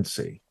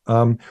transparency.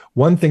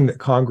 One thing that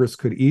Congress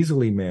could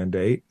easily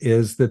mandate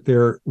is that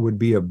there would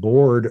be a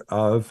board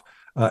of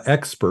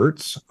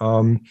experts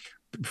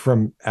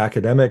from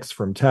academics,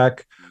 from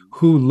tech,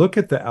 who look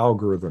at the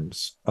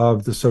algorithms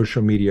of the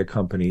social media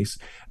companies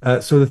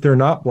so that they're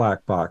not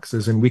black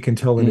boxes and we can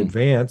tell in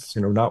advance,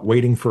 not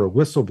waiting for a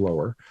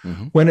whistleblower,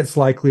 when it's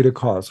likely to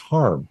cause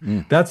harm.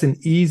 That's an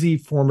easy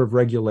form of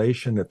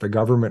regulation that the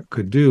government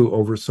could do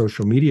over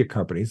social media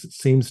companies. It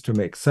seems to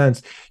make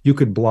sense. You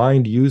could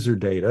blind user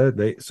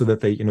data so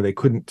that they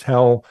couldn't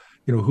tell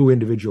who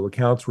individual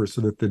accounts were,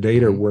 so that the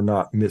data were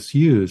not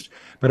misused.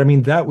 But I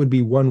mean, that would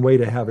be one way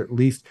to have at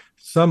least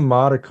some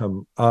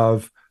modicum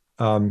of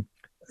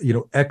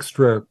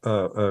extra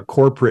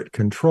corporate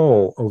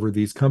control over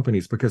these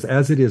companies, because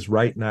as it is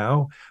right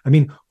now, I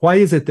mean, why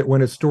is it that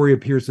when a story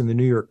appears in the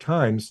New York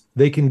Times,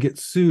 they can get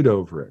sued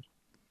over it?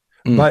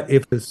 But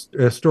if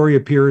a story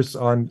appears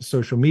on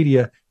social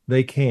media,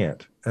 they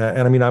can't.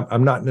 And I mean,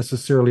 I'm not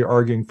necessarily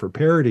arguing for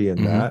parity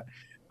in that,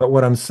 but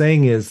what I'm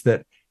saying is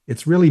that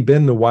it's really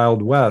been the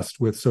Wild West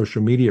with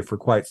social media for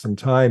quite some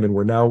time, and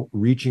we're now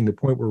reaching the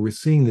point where we're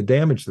seeing the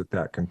damage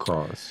that can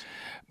cause.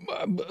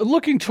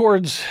 Looking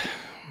towards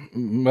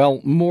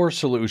Well, more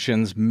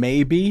solutions,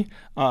 maybe,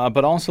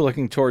 but also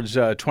looking towards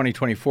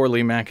 2024,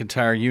 Lee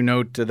McIntyre, you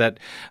note that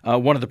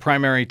one of the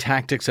primary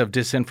tactics of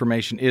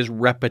disinformation is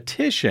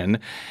repetition.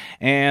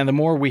 And the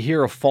more we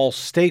hear a false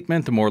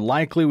statement, the more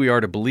likely we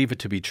are to believe it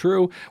to be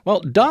true. Well,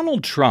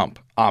 Donald Trump,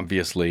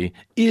 obviously,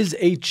 is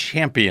a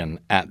champion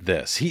at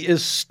this. He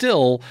is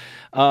still,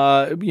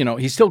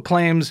 he still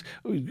claims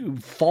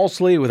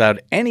falsely without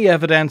any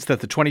evidence that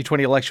the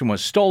 2020 election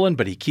was stolen,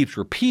 but he keeps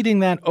repeating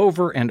that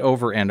over and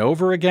over and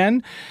over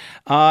again.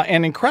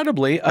 And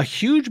incredibly, a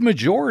huge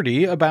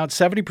majority, about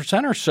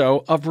 70% or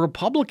so, of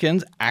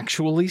Republicans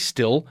actually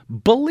still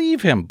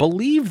believe him,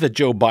 believe that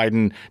Joe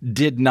Biden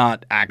did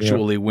not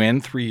actually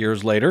win 3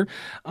 years later.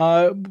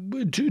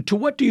 To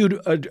what do you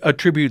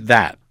attribute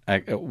that?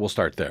 We'll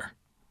start there.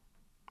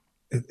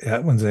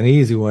 That one's an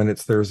easy one.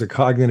 There's a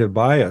cognitive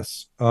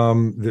bias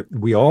that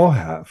we all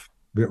have,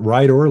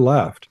 right or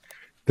left,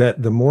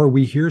 that the more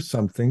we hear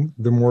something,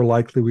 the more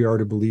likely we are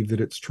to believe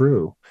that it's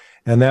true.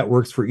 And that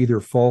works for either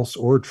false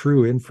or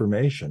true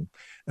information.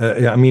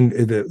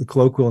 The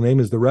colloquial name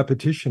is the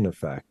repetition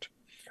effect.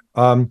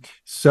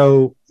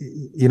 So,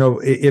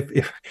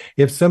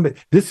 if somebody,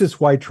 this is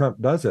why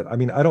Trump does it. I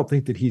mean, I don't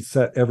think that he's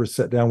ever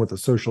sat down with a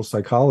social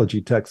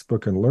psychology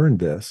textbook and learned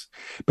this,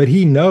 but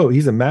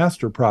he's a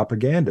master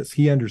propagandist.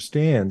 He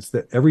understands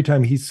that every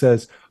time he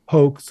says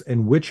hoax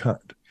and witch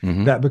hunt,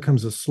 that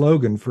becomes a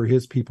slogan for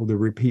his people to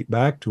repeat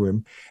back to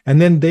him. And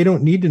then they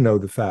don't need to know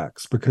the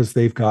facts because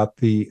they've got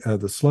the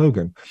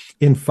slogan.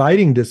 In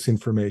fighting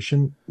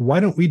disinformation, why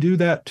don't we do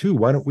that too?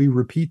 Why don't we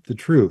repeat the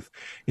truth?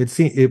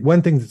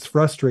 One thing that's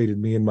frustrated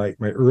me in my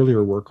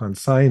earlier work on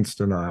science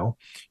denial,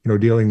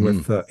 dealing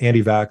with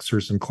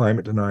anti-vaxxers and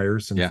climate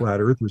deniers and flat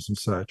earthers and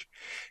such,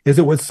 is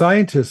that what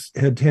scientists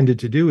had tended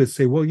to do is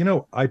say,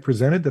 well, I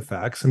presented the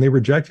facts and they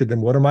rejected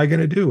them. What am I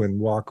going to do? And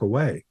walk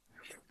away.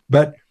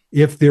 But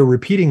if they're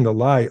repeating the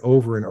lie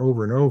over and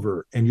over and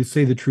over, and you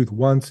say the truth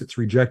once, it's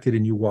rejected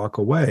and you walk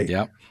away,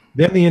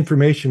 then the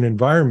information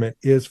environment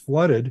is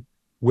flooded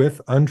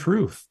with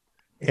untruth.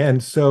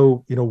 And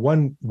so,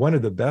 one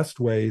of the best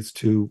ways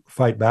to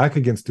fight back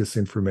against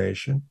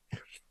disinformation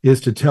is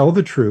to tell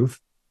the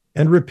truth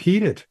and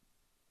repeat it.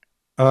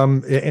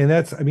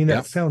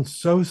 That sounds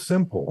so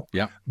simple.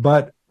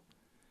 But,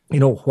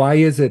 why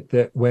is it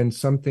that when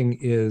something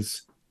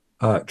is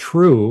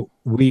true,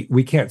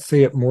 we can't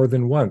say it more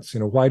than once?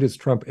 Why does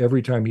Trump,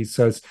 every time he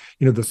says,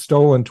 the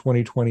stolen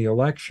 2020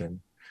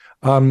 election,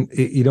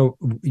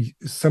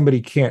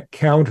 somebody can't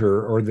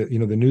counter, or the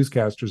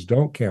newscasters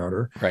don't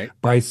counter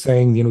by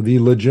saying, the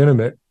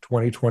legitimate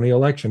 2020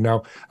 election.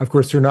 Now, of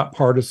course, they're not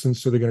partisan,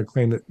 so they're going to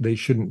claim that they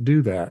shouldn't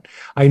do that.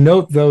 I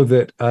note, though,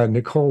 that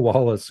Nicole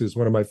Wallace, who's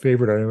one of my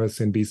favorite on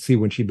MSNBC,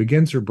 when she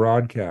begins her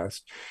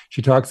broadcast,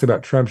 she talks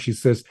about Trump. She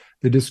says,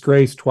 the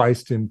disgraced,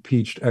 twice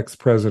impeached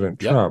ex-president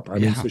Trump.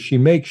 So she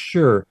makes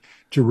sure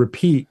to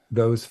repeat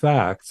those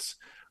facts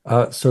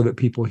so that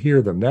people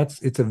hear them.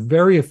 It's a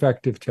very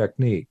effective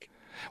technique.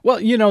 Well,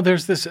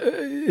 there's this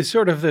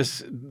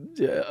this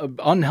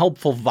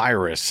unhelpful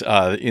virus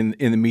in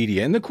the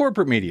media, in the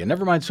corporate media,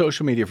 never mind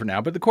social media for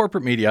now, but the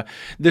corporate media,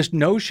 this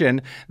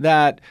notion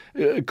that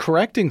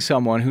correcting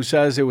someone who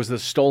says it was the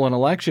stolen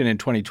election in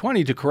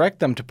 2020, to correct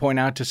them, to point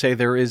out, to say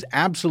there is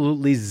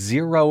absolutely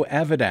zero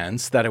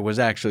evidence that it was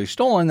actually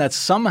stolen, that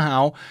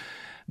somehow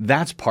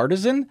that's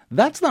partisan.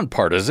 That's not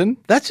partisan.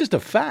 That's just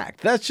a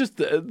fact. That's just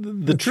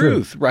the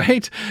truth,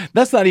 right?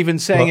 That's not even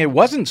saying it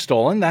wasn't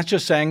stolen. That's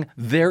just saying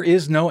there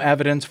is no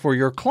evidence for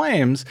your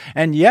claims.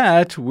 And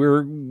yet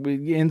we're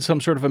in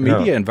some sort of a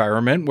media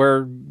environment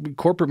where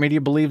corporate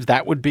media believes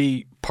that would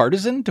be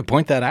partisan to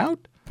point that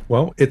out.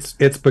 Well, it's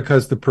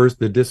because the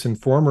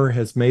disinformer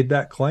has made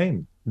that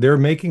claim. They're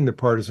making the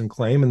partisan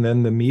claim, and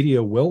then the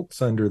media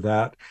wilts under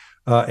that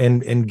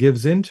and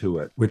gives into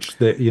it, which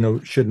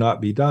should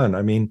not be done.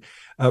 I mean,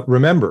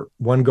 remember,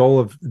 one goal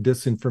of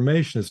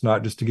disinformation is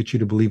not just to get you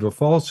to believe a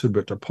falsehood,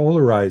 but to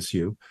polarize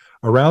you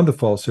around the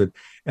falsehood.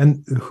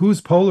 And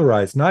who's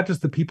polarized? Not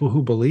just the people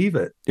who believe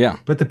it,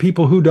 but the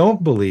people who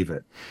don't believe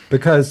it.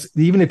 Because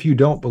even if you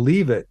don't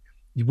believe it,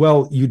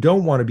 well, you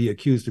don't want to be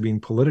accused of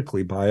being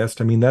politically biased.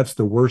 I mean, that's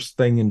the worst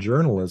thing in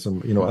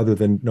journalism, other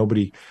than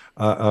nobody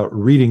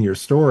reading your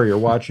story or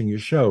watching your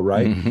show,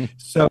 right?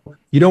 So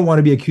you don't want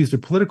to be accused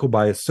of political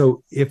bias.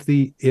 So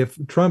if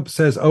Trump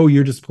says, oh,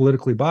 you're just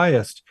politically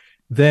biased,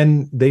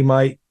 then they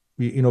might,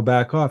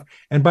 back off.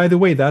 And by the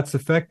way, that's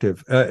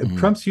effective.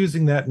 Trump's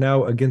using that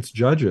now against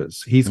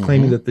judges. He's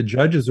claiming that the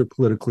judges are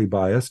politically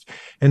biased.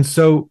 And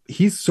so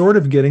he's sort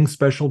of getting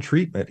special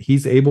treatment.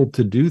 He's able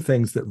to do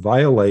things that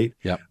violate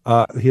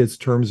his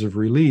terms of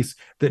release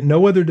that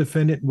no other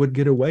defendant would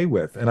get away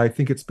with. And I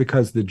think it's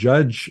because the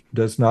judge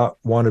does not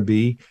want to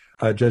be,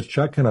 Judge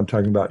Chutkan I'm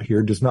talking about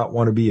here, does not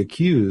want to be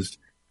accused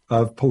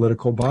of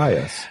political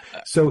bias.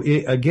 So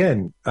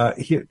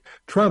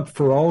Trump,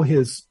 for all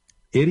his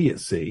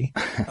idiocy,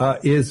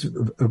 is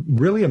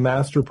really a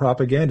master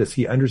propagandist.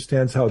 He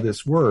understands how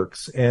this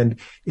works, and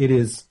it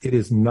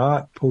is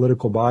not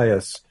political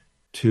bias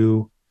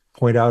to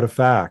point out a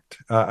fact.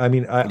 I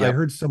Yep.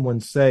 heard someone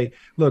say,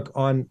 look,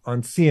 on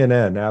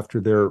CNN after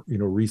their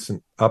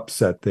recent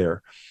upset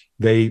there,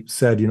 they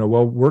said,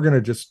 well, we're going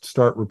to just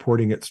start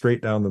reporting it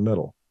straight down the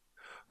middle.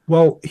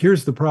 Well,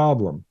 here's the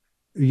problem.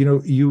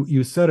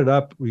 You set it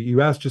up.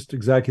 You asked just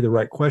exactly the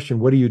right question.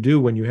 What do you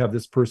do when you have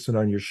this person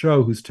on your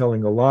show who's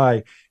telling a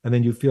lie, and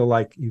then you feel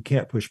like you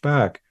can't push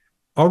back?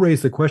 I'll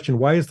raise the question: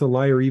 why is the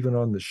liar even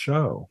on the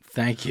show?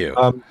 Thank you.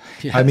 I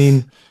Yes.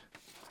 mean,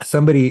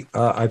 somebody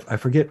I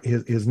forget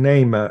his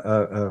name.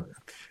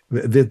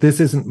 This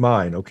isn't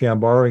mine. Okay, I'm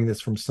borrowing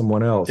this from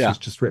someone else. Yeah. He's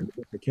just written.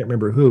 I can't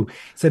remember who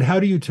said, "How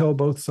do you tell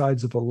both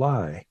sides of a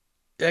lie?"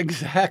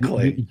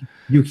 Exactly.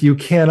 You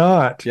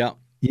cannot. Yeah.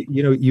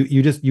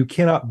 You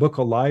cannot book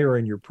a liar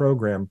in your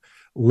program.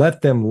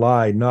 Let them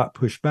lie, not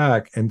push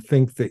back, and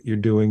think that you're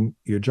doing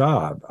your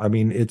job. I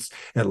mean, it's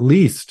at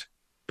least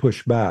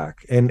push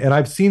back. And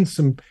I've seen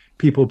some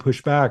people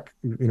push back,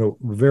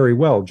 very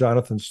well.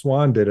 Jonathan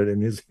Swan did it in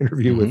his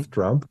interview with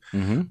Trump,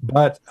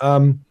 but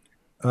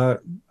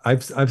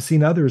I've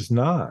seen others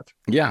not.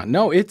 Yeah,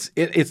 no, it's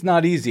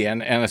not easy,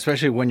 and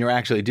especially when you're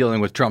actually dealing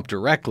with Trump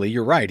directly.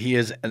 You're right; he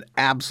is an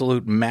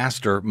absolute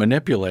master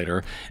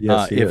manipulator,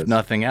 Yes, he if is.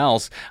 nothing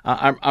else.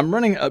 I'm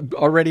running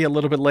already a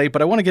little bit late,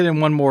 but I want to get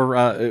in one more,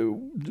 well,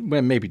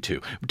 maybe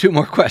two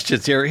more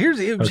questions here. Here's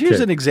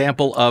an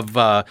example of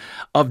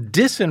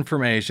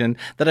disinformation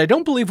that I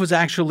don't believe was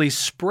actually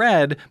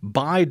spread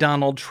by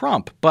Donald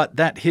Trump, but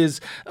that his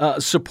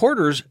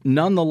supporters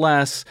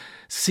nonetheless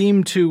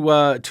seem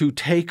to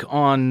take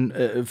on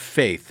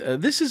faith.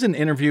 This is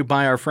an interview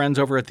by our friends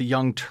over at the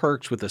Young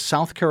Turks with a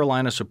South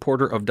Carolina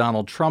supporter of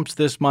Donald Trump's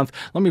this month.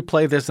 Let me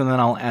play this, and then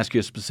I'll ask you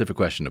a specific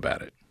question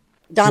about it.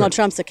 Donald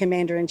Trump's the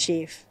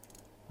commander-in-chief.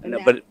 No,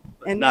 but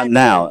not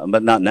now.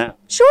 But not now.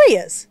 Sure he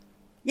is.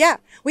 Yeah.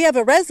 We have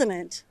a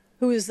resident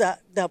who's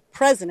the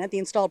president, the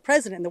installed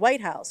president in the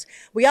White House.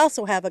 We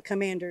also have a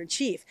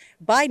commander-in-chief.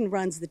 Biden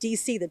runs the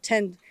D.C., the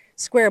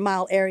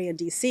 10-square-mile area in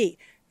D.C.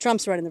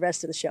 Trump's running the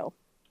rest of the show.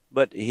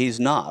 But he's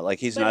not. Like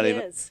he's not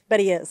even. But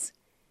he is.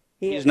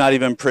 He's not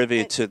even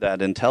privy to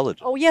that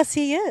intelligence. Oh, yes,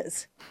 he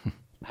is.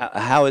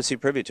 How is he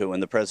privy to it when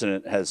the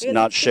president has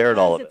not shared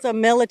all of it? It's a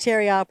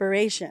military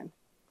operation.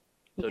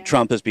 So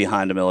Trump is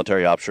behind a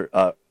military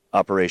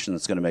operation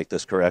that's going to make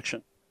this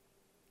correction.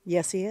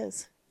 Yes, he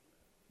is.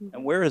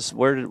 And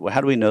how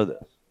do we know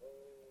this?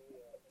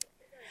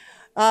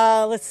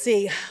 Let's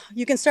see.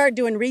 You can start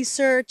doing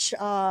research. Do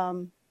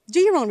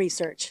your own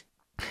research.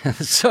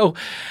 So,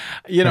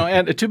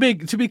 and to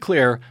be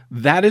clear,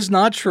 that is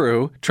not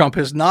true. Trump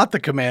is not the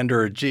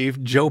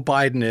commander-in-chief. Joe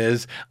Biden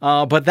is.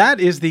 But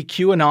that is the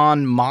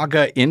QAnon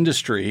MAGA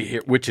industry,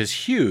 which is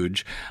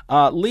huge.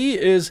 Lee,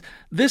 is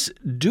this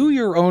do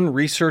your own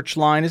research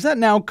line, is that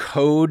now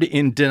code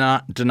in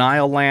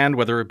denial land,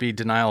 whether it be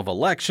denial of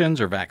elections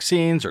or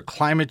vaccines or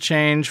climate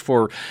change,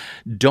 for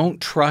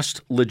don't trust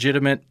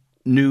legitimate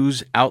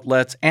news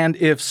outlets? And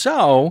if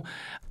so,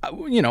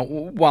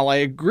 while I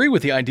agree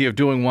with the idea of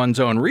doing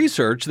one's own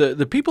research,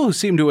 the people who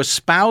seem to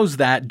espouse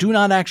that do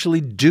not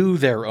actually do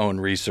their own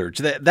research.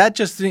 That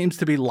just seems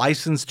to be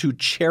licensed to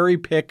cherry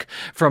pick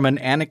from an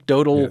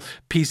anecdotal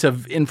piece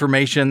of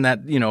information that,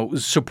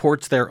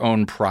 supports their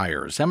own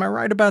priors. Am I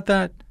right about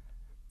that?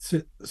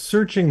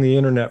 Searching the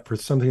internet for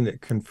something that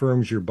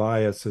confirms your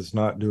bias is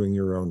not doing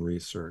your own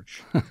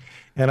research.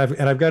 And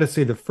I've got to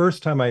say, the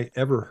first time I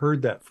ever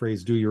heard that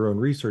phrase, do your own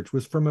research,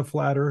 was from a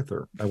flat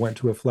earther. I went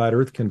to a flat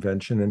earth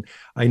convention, and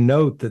I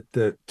note that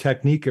the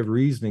technique of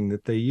reasoning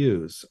that they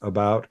use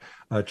about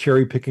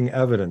cherry picking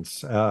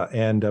evidence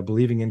and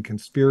believing in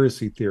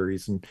conspiracy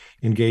theories and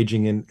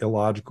engaging in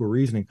illogical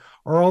reasoning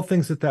are all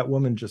things that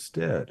woman just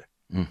did.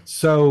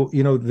 So,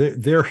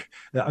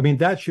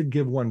 that should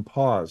give one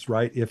pause,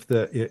 right? If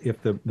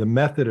the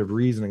method of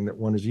reasoning that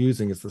one is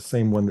using is the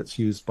same one that's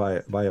used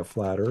by a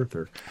flat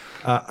earther.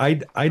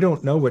 I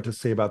don't know what to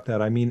say about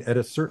that. I mean, at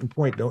a certain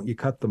point, don't you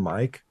cut the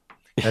mic?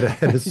 At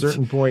a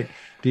certain point,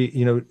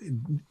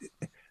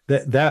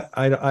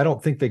 I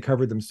don't think they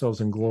covered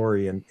themselves in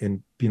glory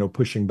in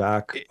pushing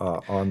back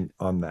on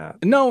that.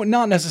 No,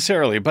 not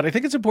necessarily. But I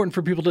think it's important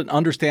for people to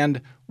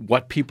understand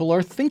what people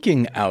are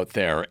thinking out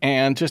there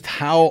and just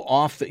how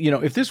often,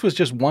 if this was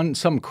just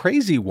some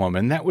crazy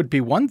woman, that would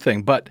be one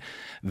thing. But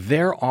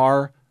there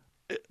are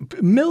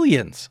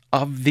millions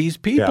of these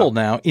people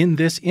now in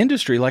this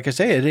industry. Like I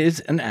say, it is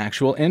an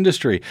actual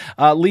industry.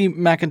 Lee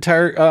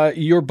McIntyre,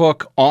 your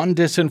book on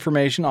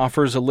disinformation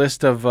offers a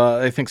list of,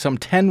 I think, some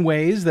 10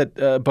 ways that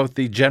both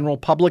the general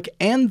public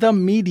and the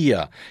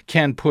media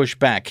can push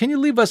back. Can you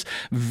leave us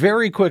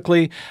very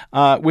quickly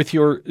with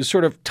your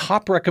sort of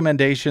top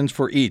recommendations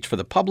for each, for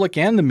the public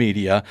and the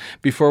media,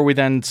 before we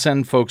then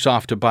send folks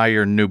off to buy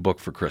your new book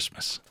for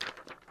Christmas?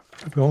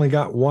 I've only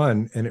got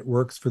one, and it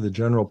works for the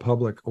general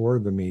public or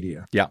the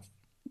media. Yeah.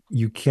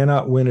 You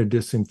cannot win a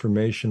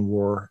disinformation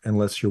war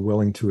unless you're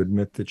willing to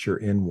admit that you're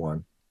in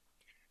one.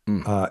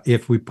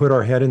 If we put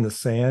our head in the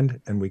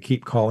sand and we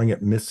keep calling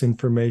it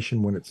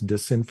misinformation when it's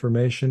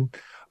disinformation,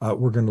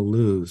 we're going to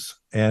lose.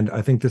 And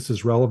I think this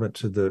is relevant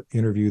to the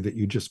interview that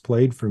you just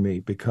played for me,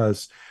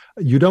 because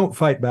You don't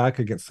fight back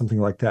against something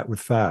like that with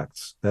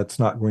facts. That's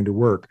not going to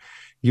work.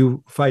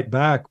 You fight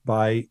back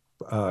by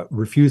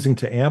refusing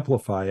to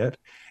amplify it,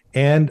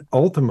 and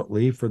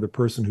ultimately, for the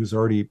person who's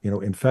already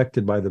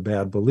infected by the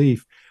bad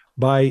belief,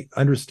 by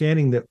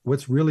understanding that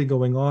what's really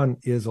going on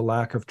is a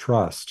lack of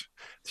trust.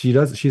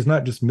 She's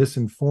not just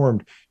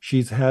misinformed,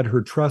 she's had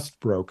her trust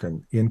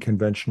broken in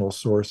conventional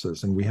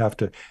sources, and we have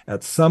to,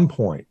 at some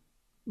point,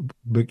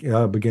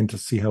 begin to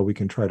see how we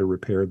can try to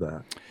repair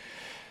that.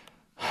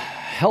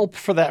 Help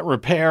for that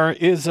repair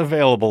is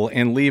available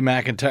in Lee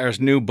McIntyre's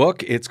new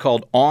book. It's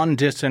called On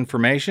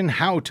Disinformation: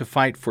 How to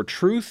Fight for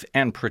Truth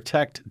and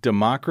Protect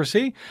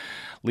Democracy.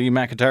 Lee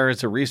McIntyre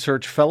is a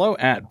research fellow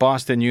at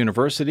Boston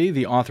University,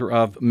 the author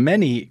of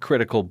many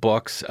critical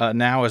books.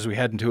 Now, as we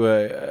head into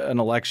an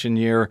election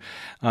year,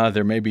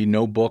 there may be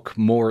no book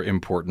more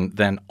important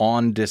than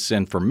On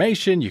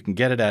Disinformation. You can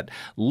get it at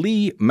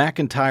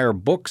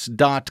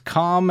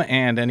leemcintyrebooks.com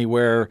and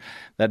anywhere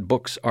that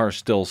books are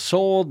still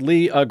sold.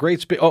 Lee,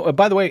 great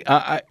by the way,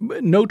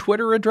 no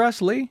Twitter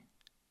address, Lee?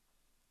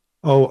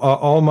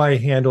 All my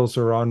handles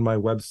are on my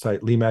website,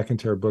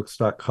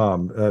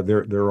 leemcintyrebooks.com.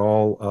 They're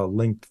all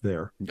linked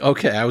there.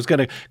 Okay, I was going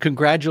to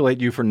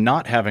congratulate you for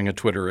not having a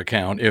Twitter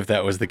account, if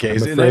that was the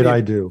case. I'm afraid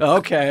I do.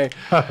 Okay,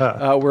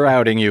 we're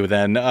outing you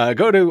then.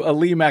 Go to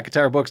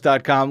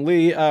leemcintyrebooks.com.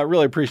 Lee,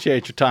 really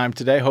appreciate your time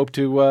today. Hope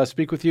to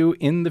speak with you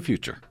in the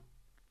future.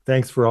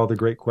 Thanks for all the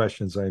great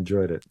questions. I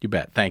enjoyed it. You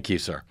bet. Thank you,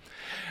 sir.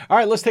 All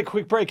right, let's take a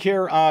quick break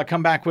here.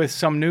 Come back with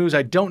some news.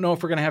 I don't know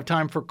if we're going to have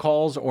time for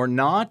calls or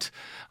not.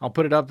 I'll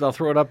put it up. I'll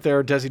throw it up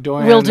there. Desi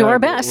Doyen. We'll do our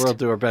best. We'll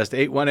do our best.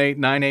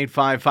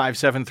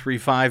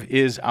 818-985-5735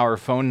 is our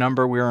phone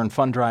number. We're on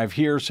Fund Drive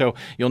here, so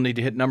you'll need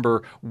to hit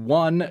number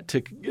 1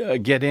 to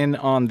get in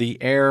on the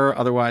air.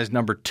 Otherwise,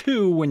 number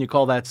 2 when you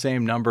call that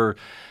same number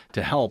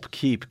to help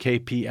keep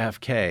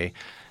KPFK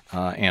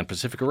and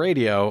Pacifica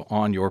Radio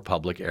on your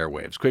public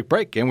airwaves. Quick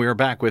break, and we are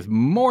back with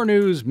more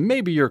news,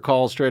 maybe your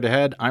call straight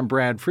ahead. I'm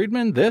Brad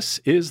Friedman. This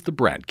is the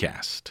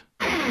BradCast.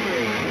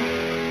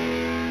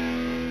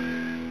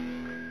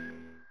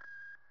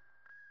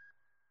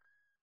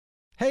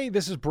 Hey,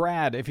 this is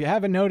Brad. If you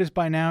haven't noticed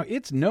by now,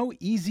 it's no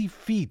easy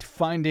feat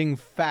finding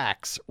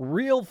facts,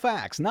 real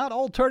facts, not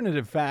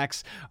alternative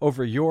facts,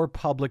 over your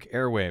public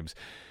airwaves.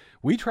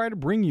 We try to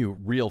bring you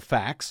real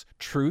facts,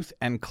 truth,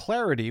 and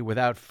clarity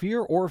without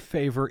fear or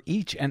favor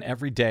each and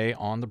every day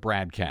on the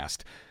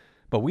BradCast.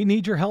 But we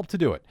need your help to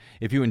do it.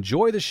 If you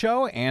enjoy the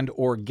show and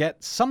or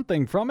get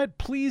something from it,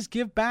 please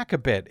give back a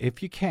bit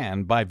if you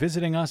can by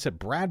visiting us at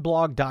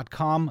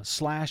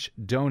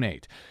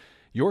bradblog.com/donate.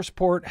 Your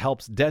support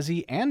helps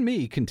Desi and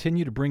me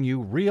continue to bring you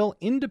real,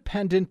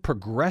 independent,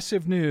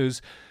 progressive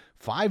news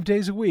 5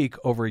 days a week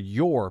over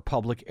your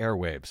public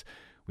airwaves.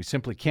 We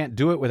simply can't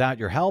do it without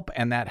your help,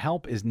 and that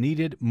help is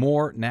needed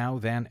more now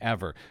than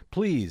ever.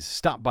 Please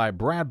stop by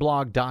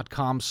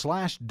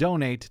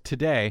bradblog.com/donate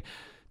today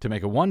to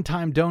make a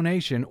one-time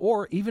donation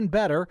or, even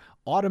better,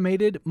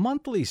 automated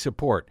monthly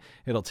support.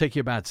 It'll take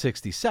you about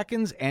 60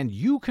 seconds, and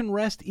you can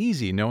rest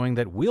easy knowing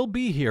that we'll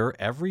be here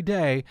every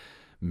day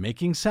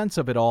making sense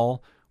of it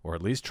all, or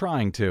at least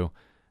trying to.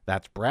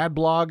 That's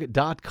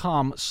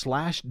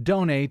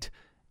bradblog.com/donate,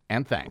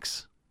 and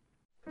thanks.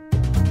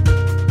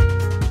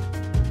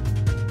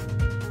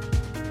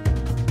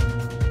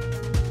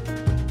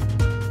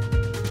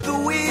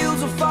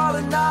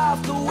 Falling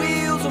off, the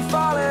wheels are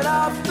falling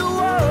off the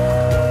road.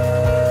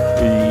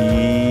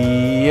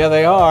 Yeah,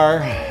 they are.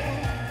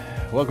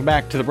 Welcome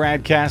back to the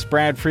BradCast.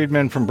 Brad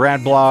Friedman from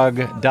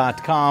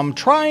bradblog.com,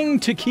 trying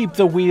to keep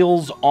the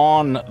wheels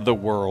on the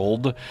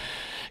world.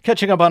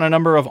 Catching up on a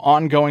number of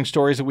ongoing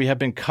stories that we have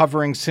been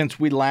covering since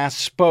we last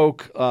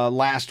spoke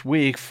last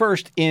week.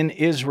 First, in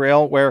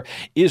Israel, where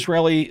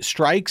Israeli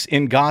strikes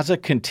in Gaza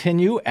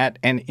continue at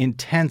an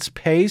intense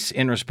pace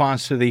in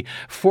response to the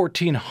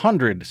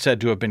 1,400 said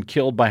to have been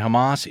killed by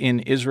Hamas in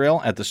Israel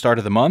at the start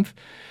of the month.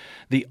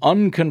 The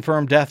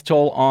unconfirmed death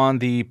toll on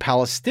the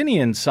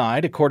Palestinian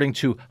side, according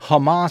to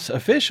Hamas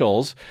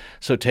officials,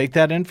 so take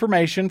that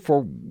information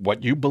for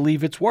what you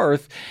believe it's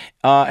worth,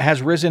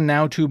 has risen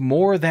now to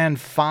more than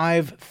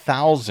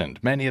 5,000.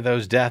 Many of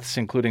those deaths,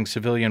 including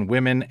civilian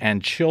women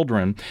and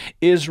children.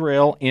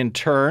 Israel, in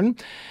turn,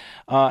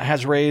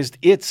 has raised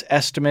its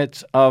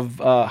estimate of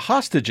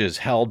hostages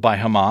held by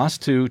Hamas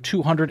to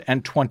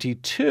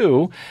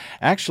 222.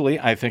 Actually,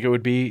 I think it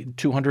would be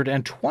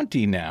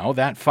 220 now,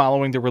 that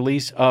following the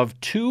release of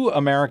 2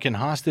 American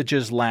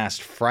hostages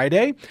last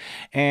Friday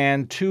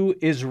and 2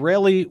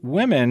 Israeli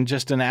women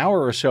just an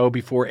hour or so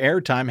before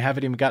airtime.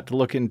 Haven't even got to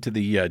look into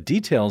the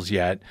details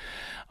yet.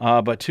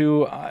 But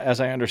 2, as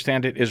I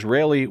understand it,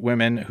 Israeli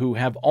women who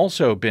have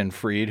also been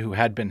freed, who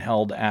had been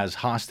held as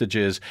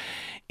hostages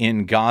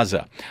in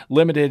Gaza.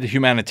 Limited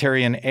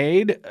humanitarian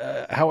aid,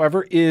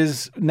 however,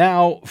 is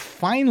now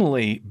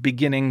finally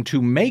beginning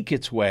to make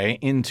its way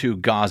into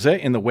Gaza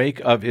in the wake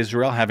of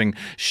Israel having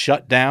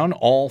shut down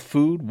all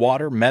food,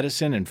 water,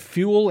 medicine, and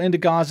fuel into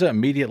Gaza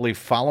immediately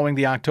following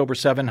the October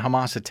 7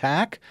 Hamas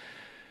attack.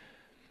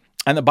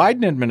 And the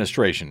Biden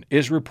administration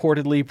is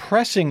reportedly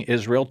pressing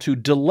Israel to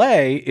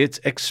delay its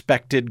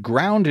expected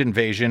ground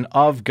invasion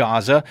of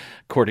Gaza,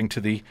 according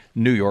to the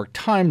New York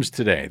Times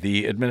today.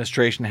 The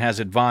administration has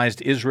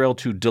advised Israel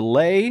to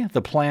delay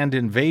the planned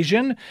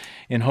invasion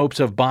in hopes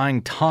of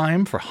buying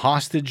time for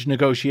hostage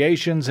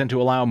negotiations and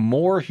to allow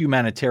more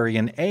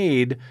humanitarian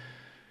aid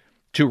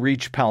to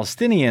reach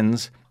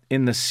Palestinians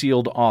in the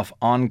sealed-off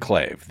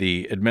enclave.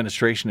 The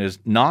administration is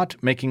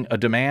not making a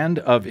demand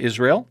of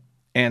Israel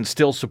and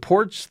still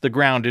supports the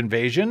ground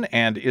invasion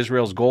and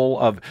Israel's goal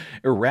of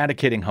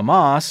eradicating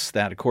Hamas,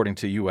 that according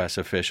to U.S.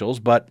 officials.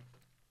 But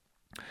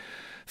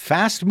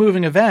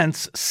fast-moving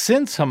events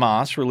since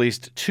Hamas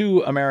released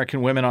 2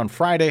 American women on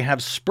Friday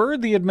have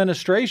spurred the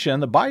administration,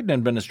 the Biden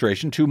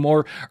administration, to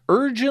more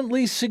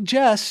urgently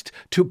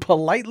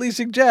politely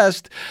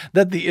suggest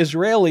that the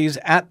Israelis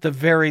at the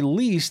very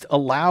least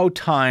allow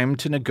time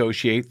to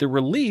negotiate the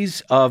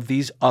release of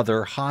these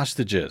other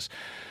hostages.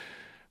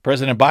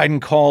 President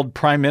Biden called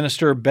Prime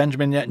Minister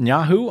Benjamin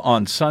Netanyahu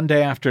on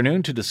Sunday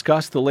afternoon to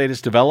discuss the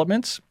latest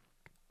developments.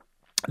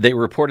 They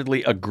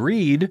reportedly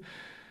agreed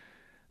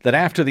that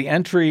after the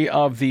entry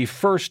of the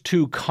first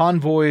 2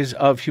 convoys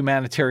of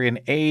humanitarian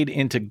aid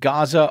into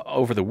Gaza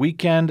over the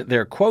weekend,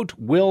 there, quote,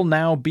 will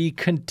now be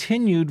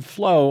continued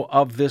flow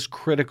of this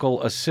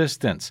critical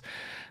assistance.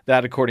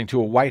 That, according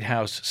to a White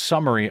House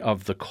summary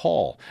of the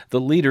call.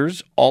 The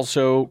leaders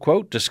also,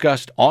 quote,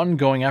 discussed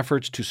ongoing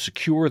efforts to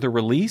secure the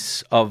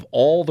release of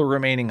all the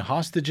remaining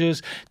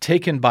hostages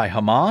taken by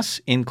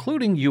Hamas,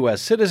 including U.S.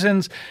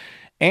 citizens,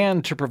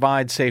 and to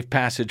provide safe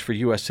passage for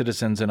U.S.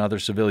 citizens and other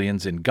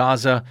civilians in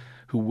Gaza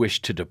who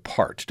wish to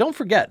depart. Don't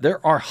forget,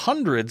 there are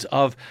hundreds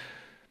of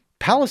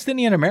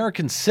Palestinian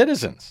American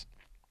citizens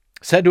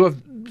said to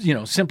have,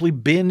 simply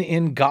been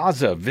in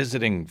Gaza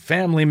visiting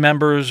family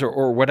members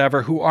or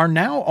whatever, who are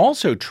now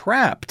also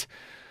trapped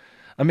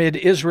amid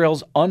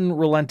Israel's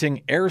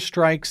unrelenting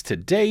airstrikes to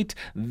date.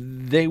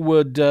 They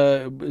would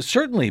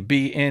certainly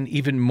be in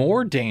even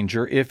more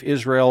danger if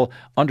Israel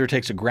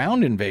undertakes a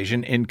ground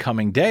invasion in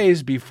coming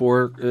days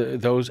before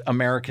those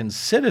American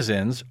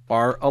citizens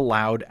are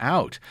allowed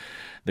out.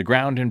 The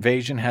ground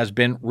invasion has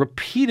been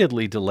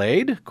repeatedly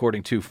delayed,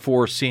 according to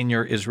 4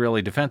 senior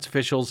Israeli defense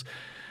officials,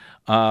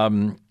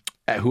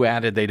 who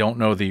added they don't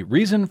know the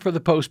reason for the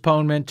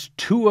postponement.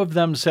 2 of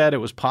them said it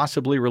was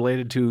possibly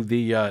related to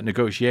the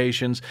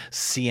negotiations.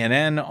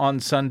 CNN on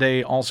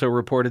Sunday also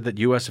reported that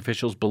U.S.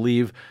 officials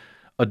believe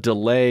a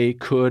delay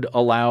could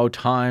allow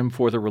time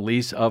for the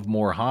release of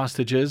more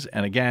hostages.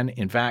 And again,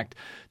 in fact,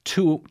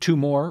 two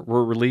more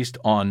were released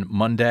on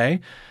Monday.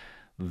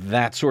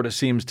 That sort of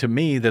seems to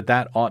me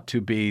that ought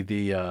to be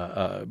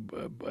the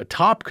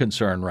top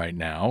concern right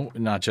now,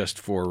 not just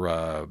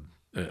for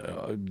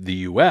the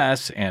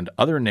U.S. and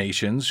other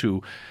nations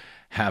who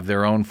have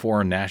their own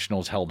foreign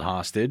nationals held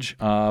hostage,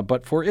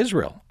 but for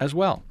Israel as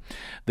well.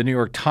 The New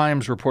York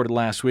Times reported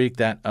last week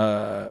that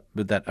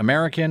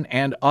American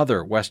and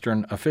other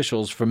Western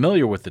officials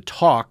familiar with the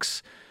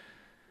talks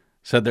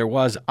said there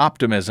was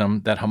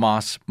optimism that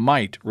Hamas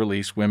might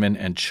release women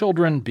and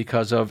children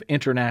because of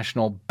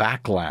international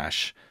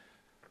backlash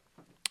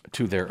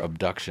to their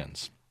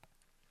abductions.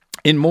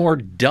 In more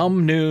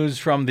dumb news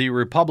from the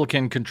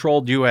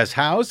Republican-controlled U.S.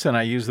 House, and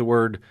I use the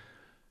word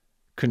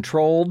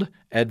controlled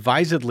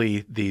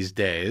advisedly these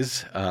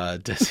days,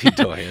 Desi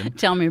Doyen.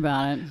 Tell me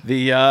about it.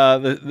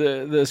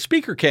 The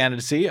speaker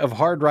candidacy of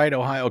hard-right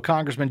Ohio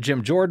Congressman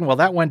Jim Jordan, well,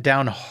 that went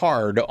down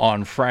hard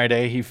on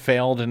Friday. He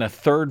failed in a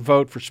 3rd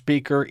vote for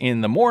speaker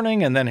in the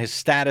morning, and then his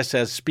status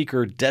as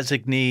speaker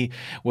designee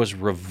was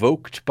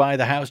revoked by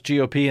the House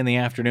GOP in the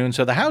afternoon.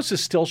 So the House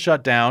is still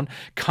shut down.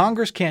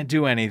 Congress can't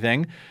do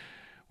anything.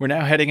 We're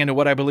now heading into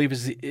what I believe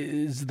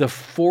is the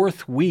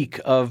 4th week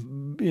of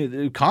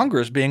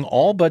Congress being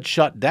all but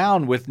shut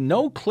down with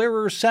no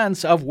clearer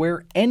sense of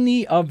where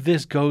any of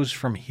this goes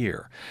from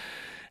here.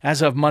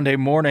 As of Monday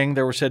morning,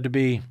 there were said to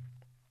be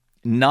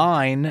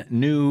 9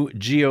 new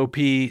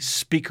GOP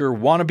speaker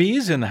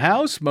wannabes in the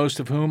House, most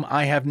of whom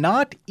I have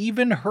not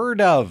even heard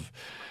of.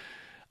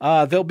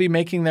 They'll be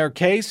making their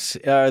case.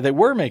 They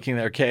were making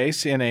their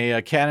case in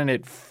a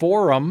candidate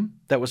forum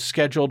that was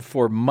scheduled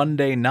for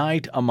Monday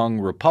night among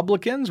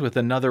Republicans, with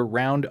another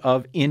round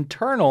of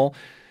internal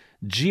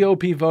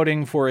GOP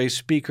voting for a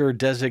speaker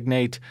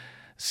designate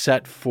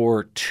set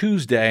for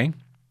Tuesday.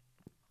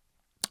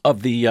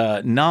 Of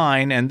the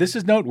 9, and this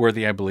is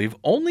noteworthy, I believe,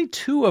 only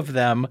 2 of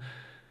them,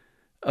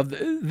 of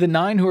the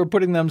 9 who are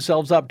putting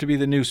themselves up to be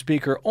the new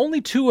speaker,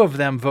 only 2 of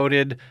them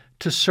voted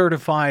to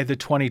certify the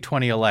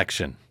 2020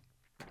 election.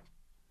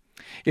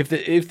 If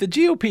the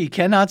GOP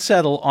cannot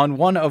settle on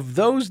one of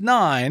those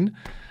 9,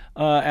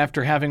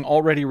 after having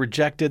already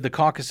rejected the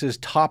caucus's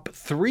top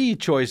 3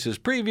 choices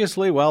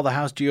previously, well, the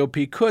House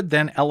GOP could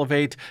then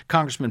elevate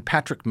Congressman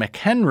Patrick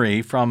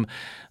McHenry from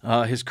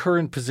his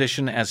current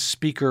position as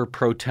Speaker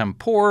pro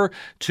tempore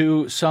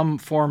to some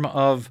form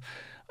of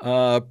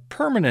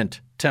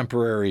permanent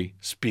temporary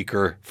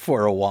speaker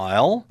for a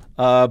while.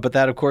 But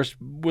that, of course,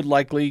 would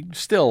likely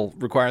still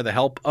require the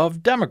help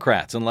of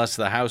Democrats unless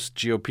the House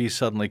GOP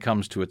suddenly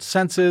comes to its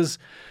senses.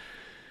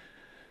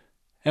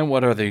 And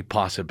what are the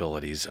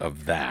possibilities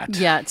of that?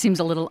 Yeah, it seems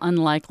a little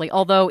unlikely,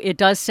 although it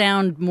does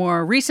sound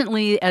more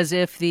recently as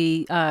if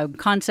the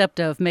concept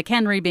of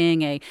McHenry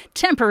being a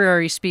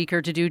temporary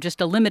speaker to do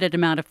just a limited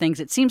amount of things,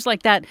 it seems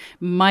like that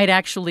might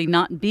actually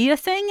not be a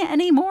thing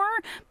anymore,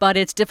 but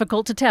it's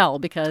difficult to tell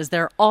because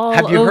they're all over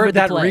the place. Have you heard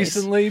that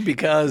recently?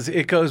 Because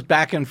it goes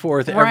back and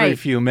forth every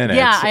few minutes.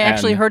 Yeah, I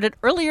actually heard it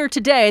earlier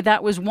today.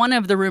 That was one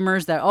of the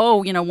rumors that,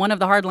 one of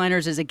the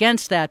hardliners is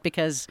against that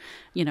because,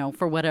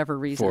 for whatever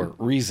reason. For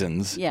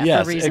reasons. Yeah,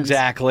 yes, for reasons.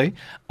 Exactly.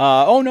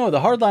 No, the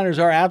hardliners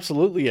are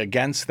absolutely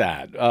against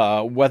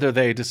that. Whether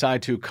they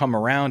decide to come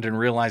around and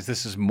realize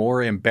this is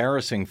more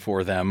embarrassing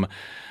for them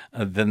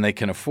than they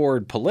can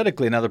afford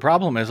politically. Now, the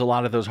problem is a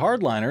lot of those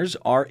hardliners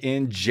are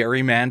in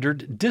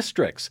gerrymandered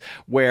districts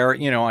where,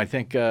 I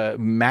think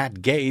Matt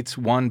Gaetz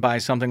won by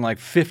something like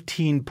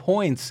 15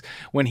 points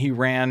when he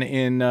ran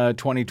in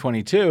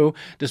 2022,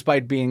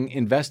 despite being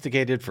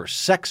investigated for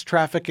sex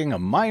trafficking a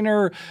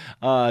minor,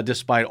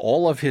 despite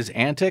all of his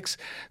antics.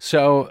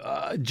 So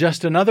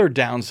just another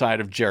downside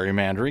of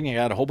gerrymandering. You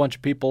got a whole bunch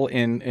of people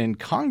in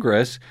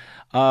Congress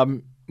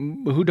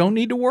who don't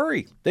need to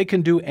worry. They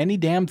can do any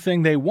damn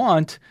thing they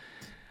want,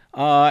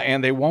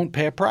 and they won't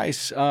pay a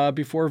price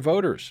before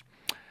voters.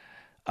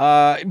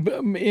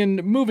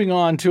 In moving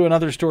on to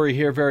another story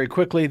here very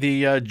quickly,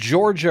 the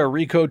Georgia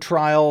RICO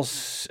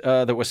trials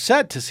that was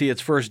set to see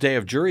its first day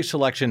of jury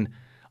selection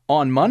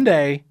on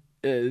Monday,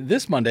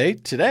 this Monday,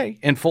 today,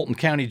 in Fulton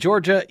County,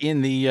 Georgia,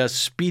 in the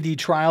speedy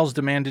trials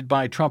demanded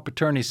by Trump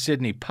attorneys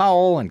Sidney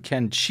Powell and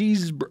Ken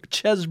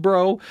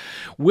Chesbrough,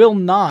 will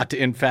not,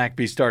 in fact,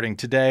 be starting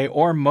today,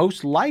 or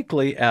most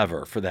likely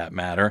ever, for that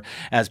matter,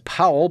 as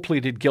Powell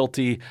pleaded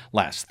guilty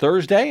last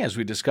Thursday, as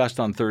we discussed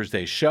on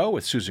Thursday's show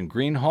with Susan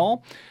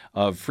Greenhalgh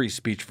of Free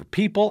Speech for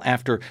People,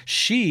 after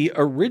she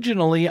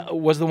originally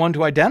was the one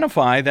to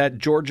identify that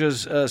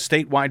Georgia's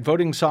statewide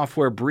voting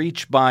software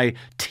breach by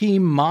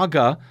Team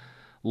MAGA,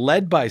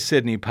 led by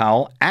Sidney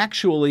Powell,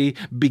 actually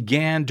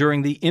began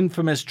during the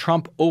infamous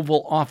Trump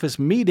Oval Office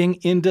meeting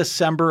in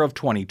December of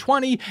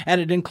 2020, and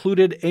it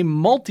included a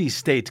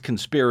multi-state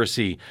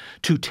conspiracy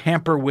to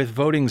tamper with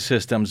voting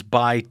systems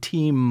by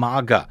Team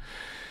MAGA.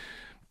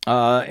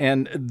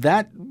 And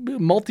that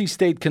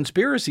multi-state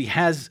conspiracy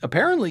has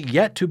apparently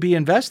yet to be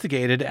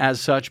investigated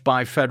as such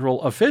by federal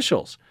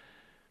officials.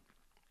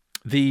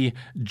 The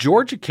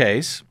Georgia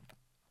case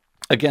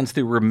against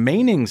the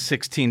remaining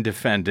 16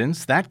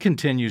 defendants, that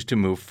continues to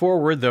move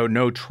forward, though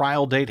no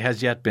trial date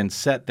has yet been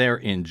set there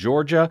in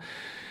Georgia.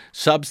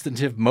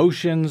 Substantive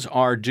motions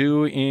are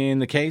due in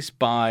the case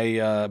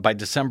by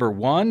December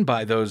 1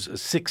 by those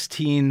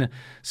 16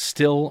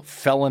 still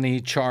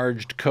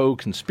felony-charged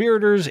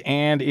co-conspirators,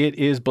 and it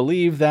is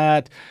believed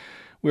that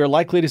we are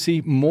likely to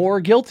see more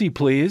guilty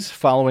pleas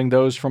following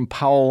those from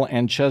Powell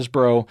and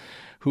Chesbrough,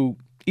 who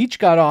each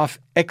got off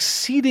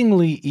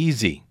exceedingly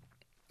easy,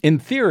 in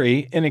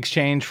theory, in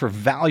exchange for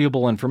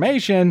valuable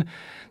information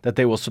that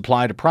they will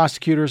supply to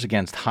prosecutors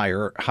against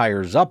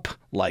hires up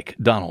like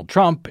Donald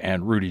Trump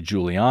and Rudy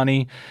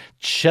Giuliani.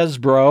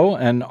 Chesbrough,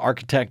 an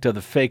architect of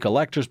the fake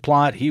electors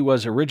plot, he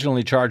was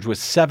originally charged with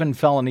 7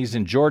 felonies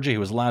in Georgia. He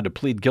was allowed to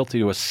plead guilty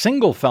to a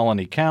single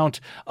felony count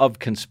of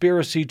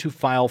conspiracy to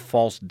file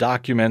false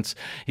documents.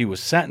 He was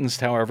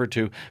sentenced, however,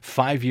 to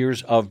 5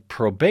 years of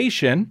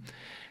probation.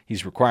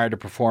 He's required to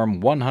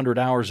perform 100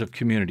 hours of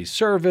community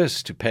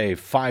service, to pay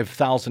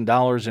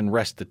 $5,000 in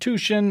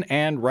restitution,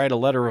 and write a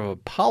letter of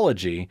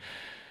apology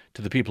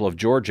to the people of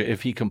Georgia.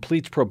 If he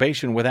completes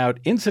probation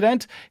without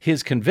incident,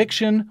 his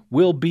conviction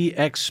will be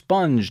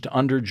expunged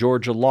under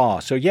Georgia law.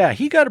 So yeah,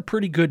 he got a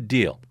pretty good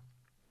deal.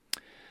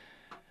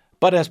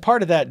 But as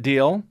part of that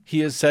deal,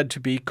 he is said to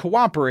be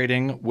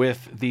cooperating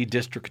with the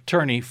district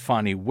attorney,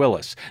 Fani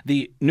Willis.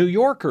 The New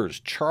Yorker's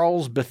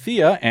Charles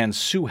Bethia and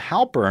Sue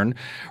Halpern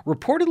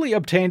reportedly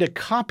obtained a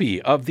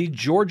copy of the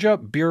Georgia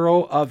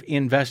Bureau of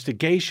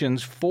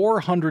Investigation's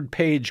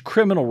 400-page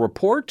criminal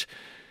report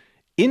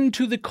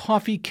into the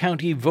Coffee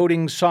County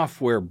voting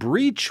software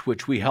breach,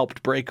 which we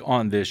helped break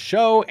on this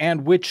show,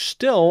 and which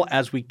still,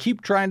 as we keep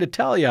trying to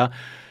tell you,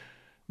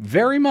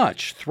 very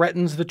much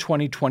threatens the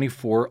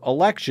 2024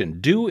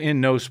 election, due in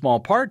no small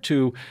part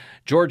to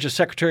Georgia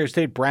Secretary of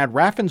State Brad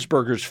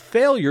Raffensperger's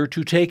failure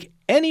to take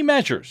any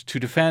measures to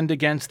defend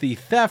against the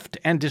theft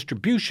and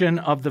distribution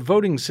of the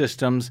voting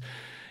systems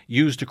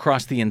used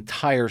across the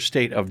entire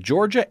state of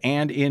Georgia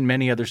and in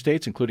many other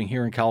states, including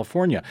here in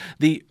California.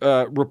 The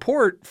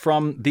report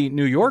from the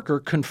New Yorker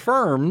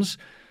confirms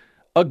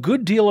a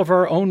good deal of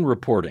our own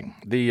reporting.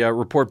 The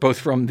report both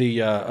from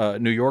the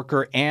New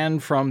Yorker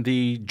and from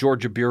the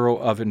Georgia Bureau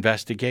of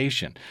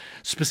Investigation.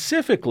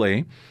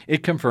 Specifically,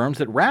 it confirms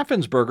that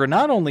Raffensperger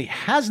not only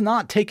has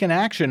not taken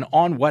action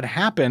on what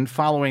happened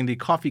following the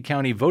Coffee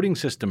County voting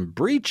system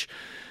breach,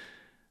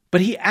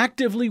 but he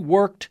actively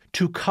worked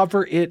to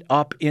cover it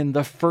up in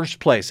the first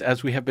place,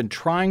 as we have been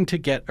trying to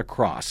get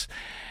across.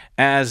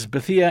 As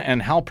Bethia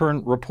and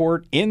Halpern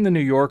report in the New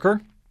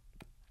Yorker,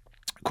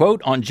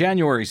 quote, on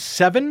January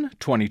 7,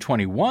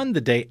 2021,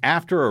 the day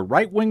after a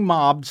right-wing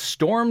mob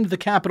stormed the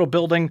Capitol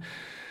building,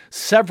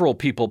 Several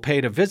people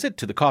paid a visit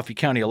to the Coffee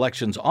County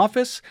Elections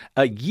Office.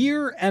 A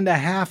year and a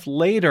half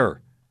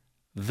later,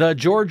 the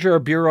Georgia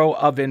Bureau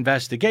of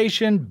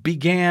Investigation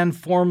began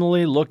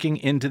formally looking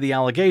into the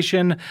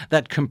allegation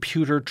that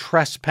computer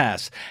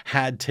trespass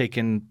had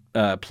taken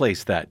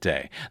place that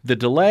day. The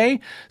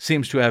delay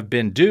seems to have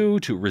been due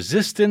to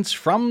resistance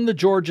from the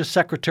Georgia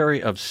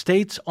Secretary of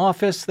State's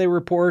office, they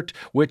report,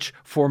 which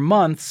for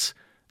months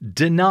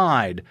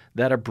denied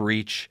that a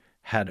breach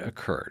had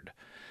occurred.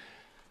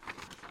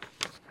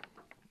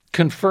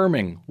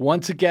 Confirming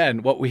once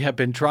again what we have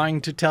been trying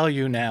to tell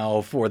you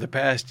now for the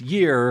past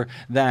year,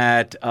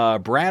 that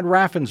Brad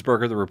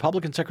Raffensperger, the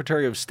Republican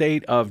Secretary of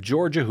State of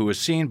Georgia, who is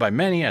seen by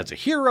many as a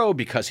hero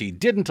because he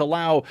didn't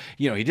allow,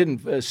 he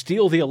didn't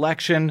steal the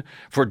election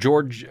for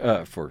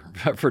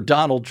for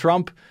Donald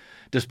Trump,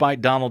 despite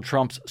Donald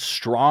Trump's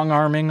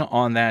strong-arming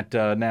on that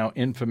now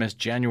infamous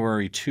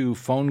January 2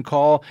 phone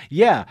call.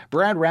 Yeah,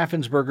 Brad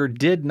Raffensperger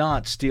did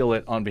not steal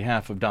it on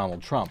behalf of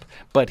Donald Trump,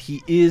 but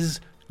he is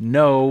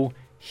no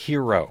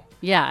hero.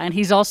 Yeah, and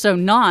he's also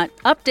not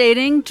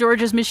updating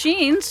Georgia's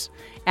machines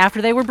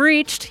after they were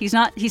breached. He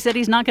said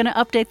he's not going to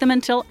update them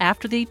until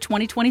after the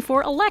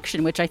 2024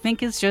 election, which I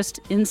think is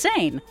just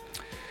insane.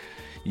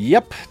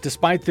 Yep,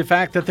 despite the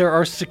fact that there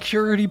are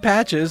security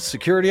patches,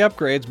 security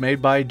upgrades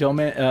made by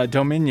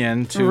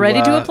Dominion to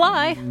ready to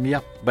apply.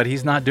 Yep, but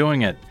he's not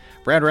doing it.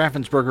 Brad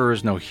Raffensperger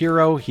is no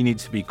hero. He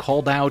needs to be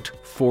called out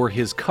for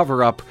his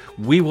cover-up.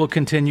 We will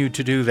continue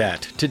to do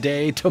that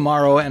today,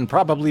 tomorrow, and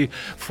probably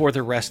for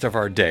the rest of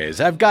our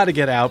days. I've got to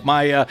get out.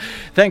 My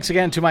thanks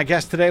again to my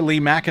guest today, Lee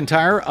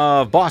McIntyre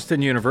of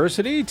Boston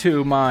University,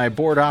 to my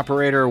board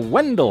operator,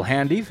 Wendell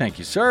Handy. Thank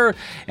you, sir.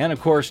 And, of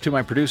course, to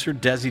my producer,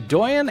 Desi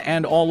Doyen,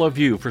 and all of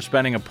you for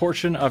spending a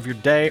portion of your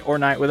day or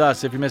night with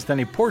us. If you missed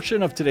any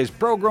portion of today's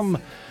program,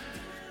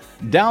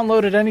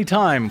 download it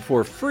anytime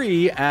for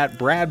free at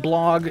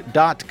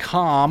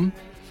bradblog.com.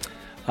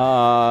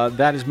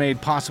 That is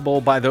made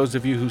possible by those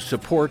of you who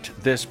support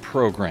this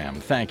program.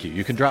 Thank you.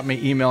 You can drop me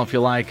email if you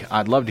like.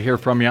 I'd love to hear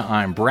from you.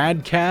 I'm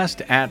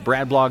BradCast at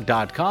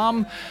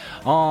bradblog.com.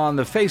 On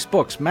the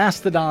Facebooks,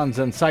 Mastodons,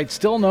 and sites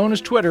still known as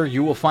Twitter,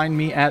 you will find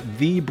me at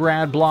The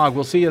Brad Blog.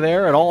 We'll see you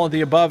there at all of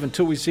the above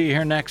until we see you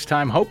here next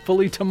time,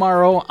 hopefully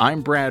tomorrow.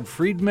 I'm Brad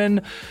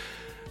Friedman.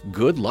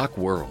 Good luck,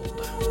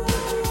 world.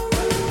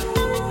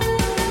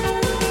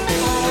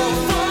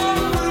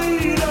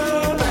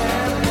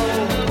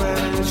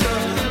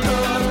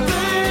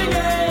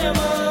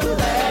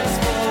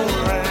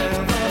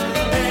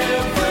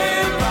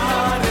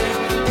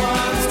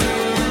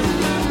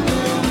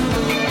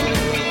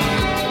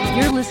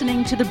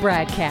 Listening to the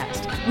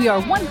BradCast. We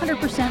are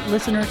 100%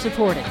 listener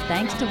supported,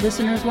 thanks to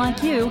listeners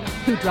like you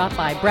who drop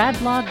by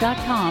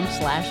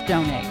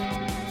bradblog.com/donate.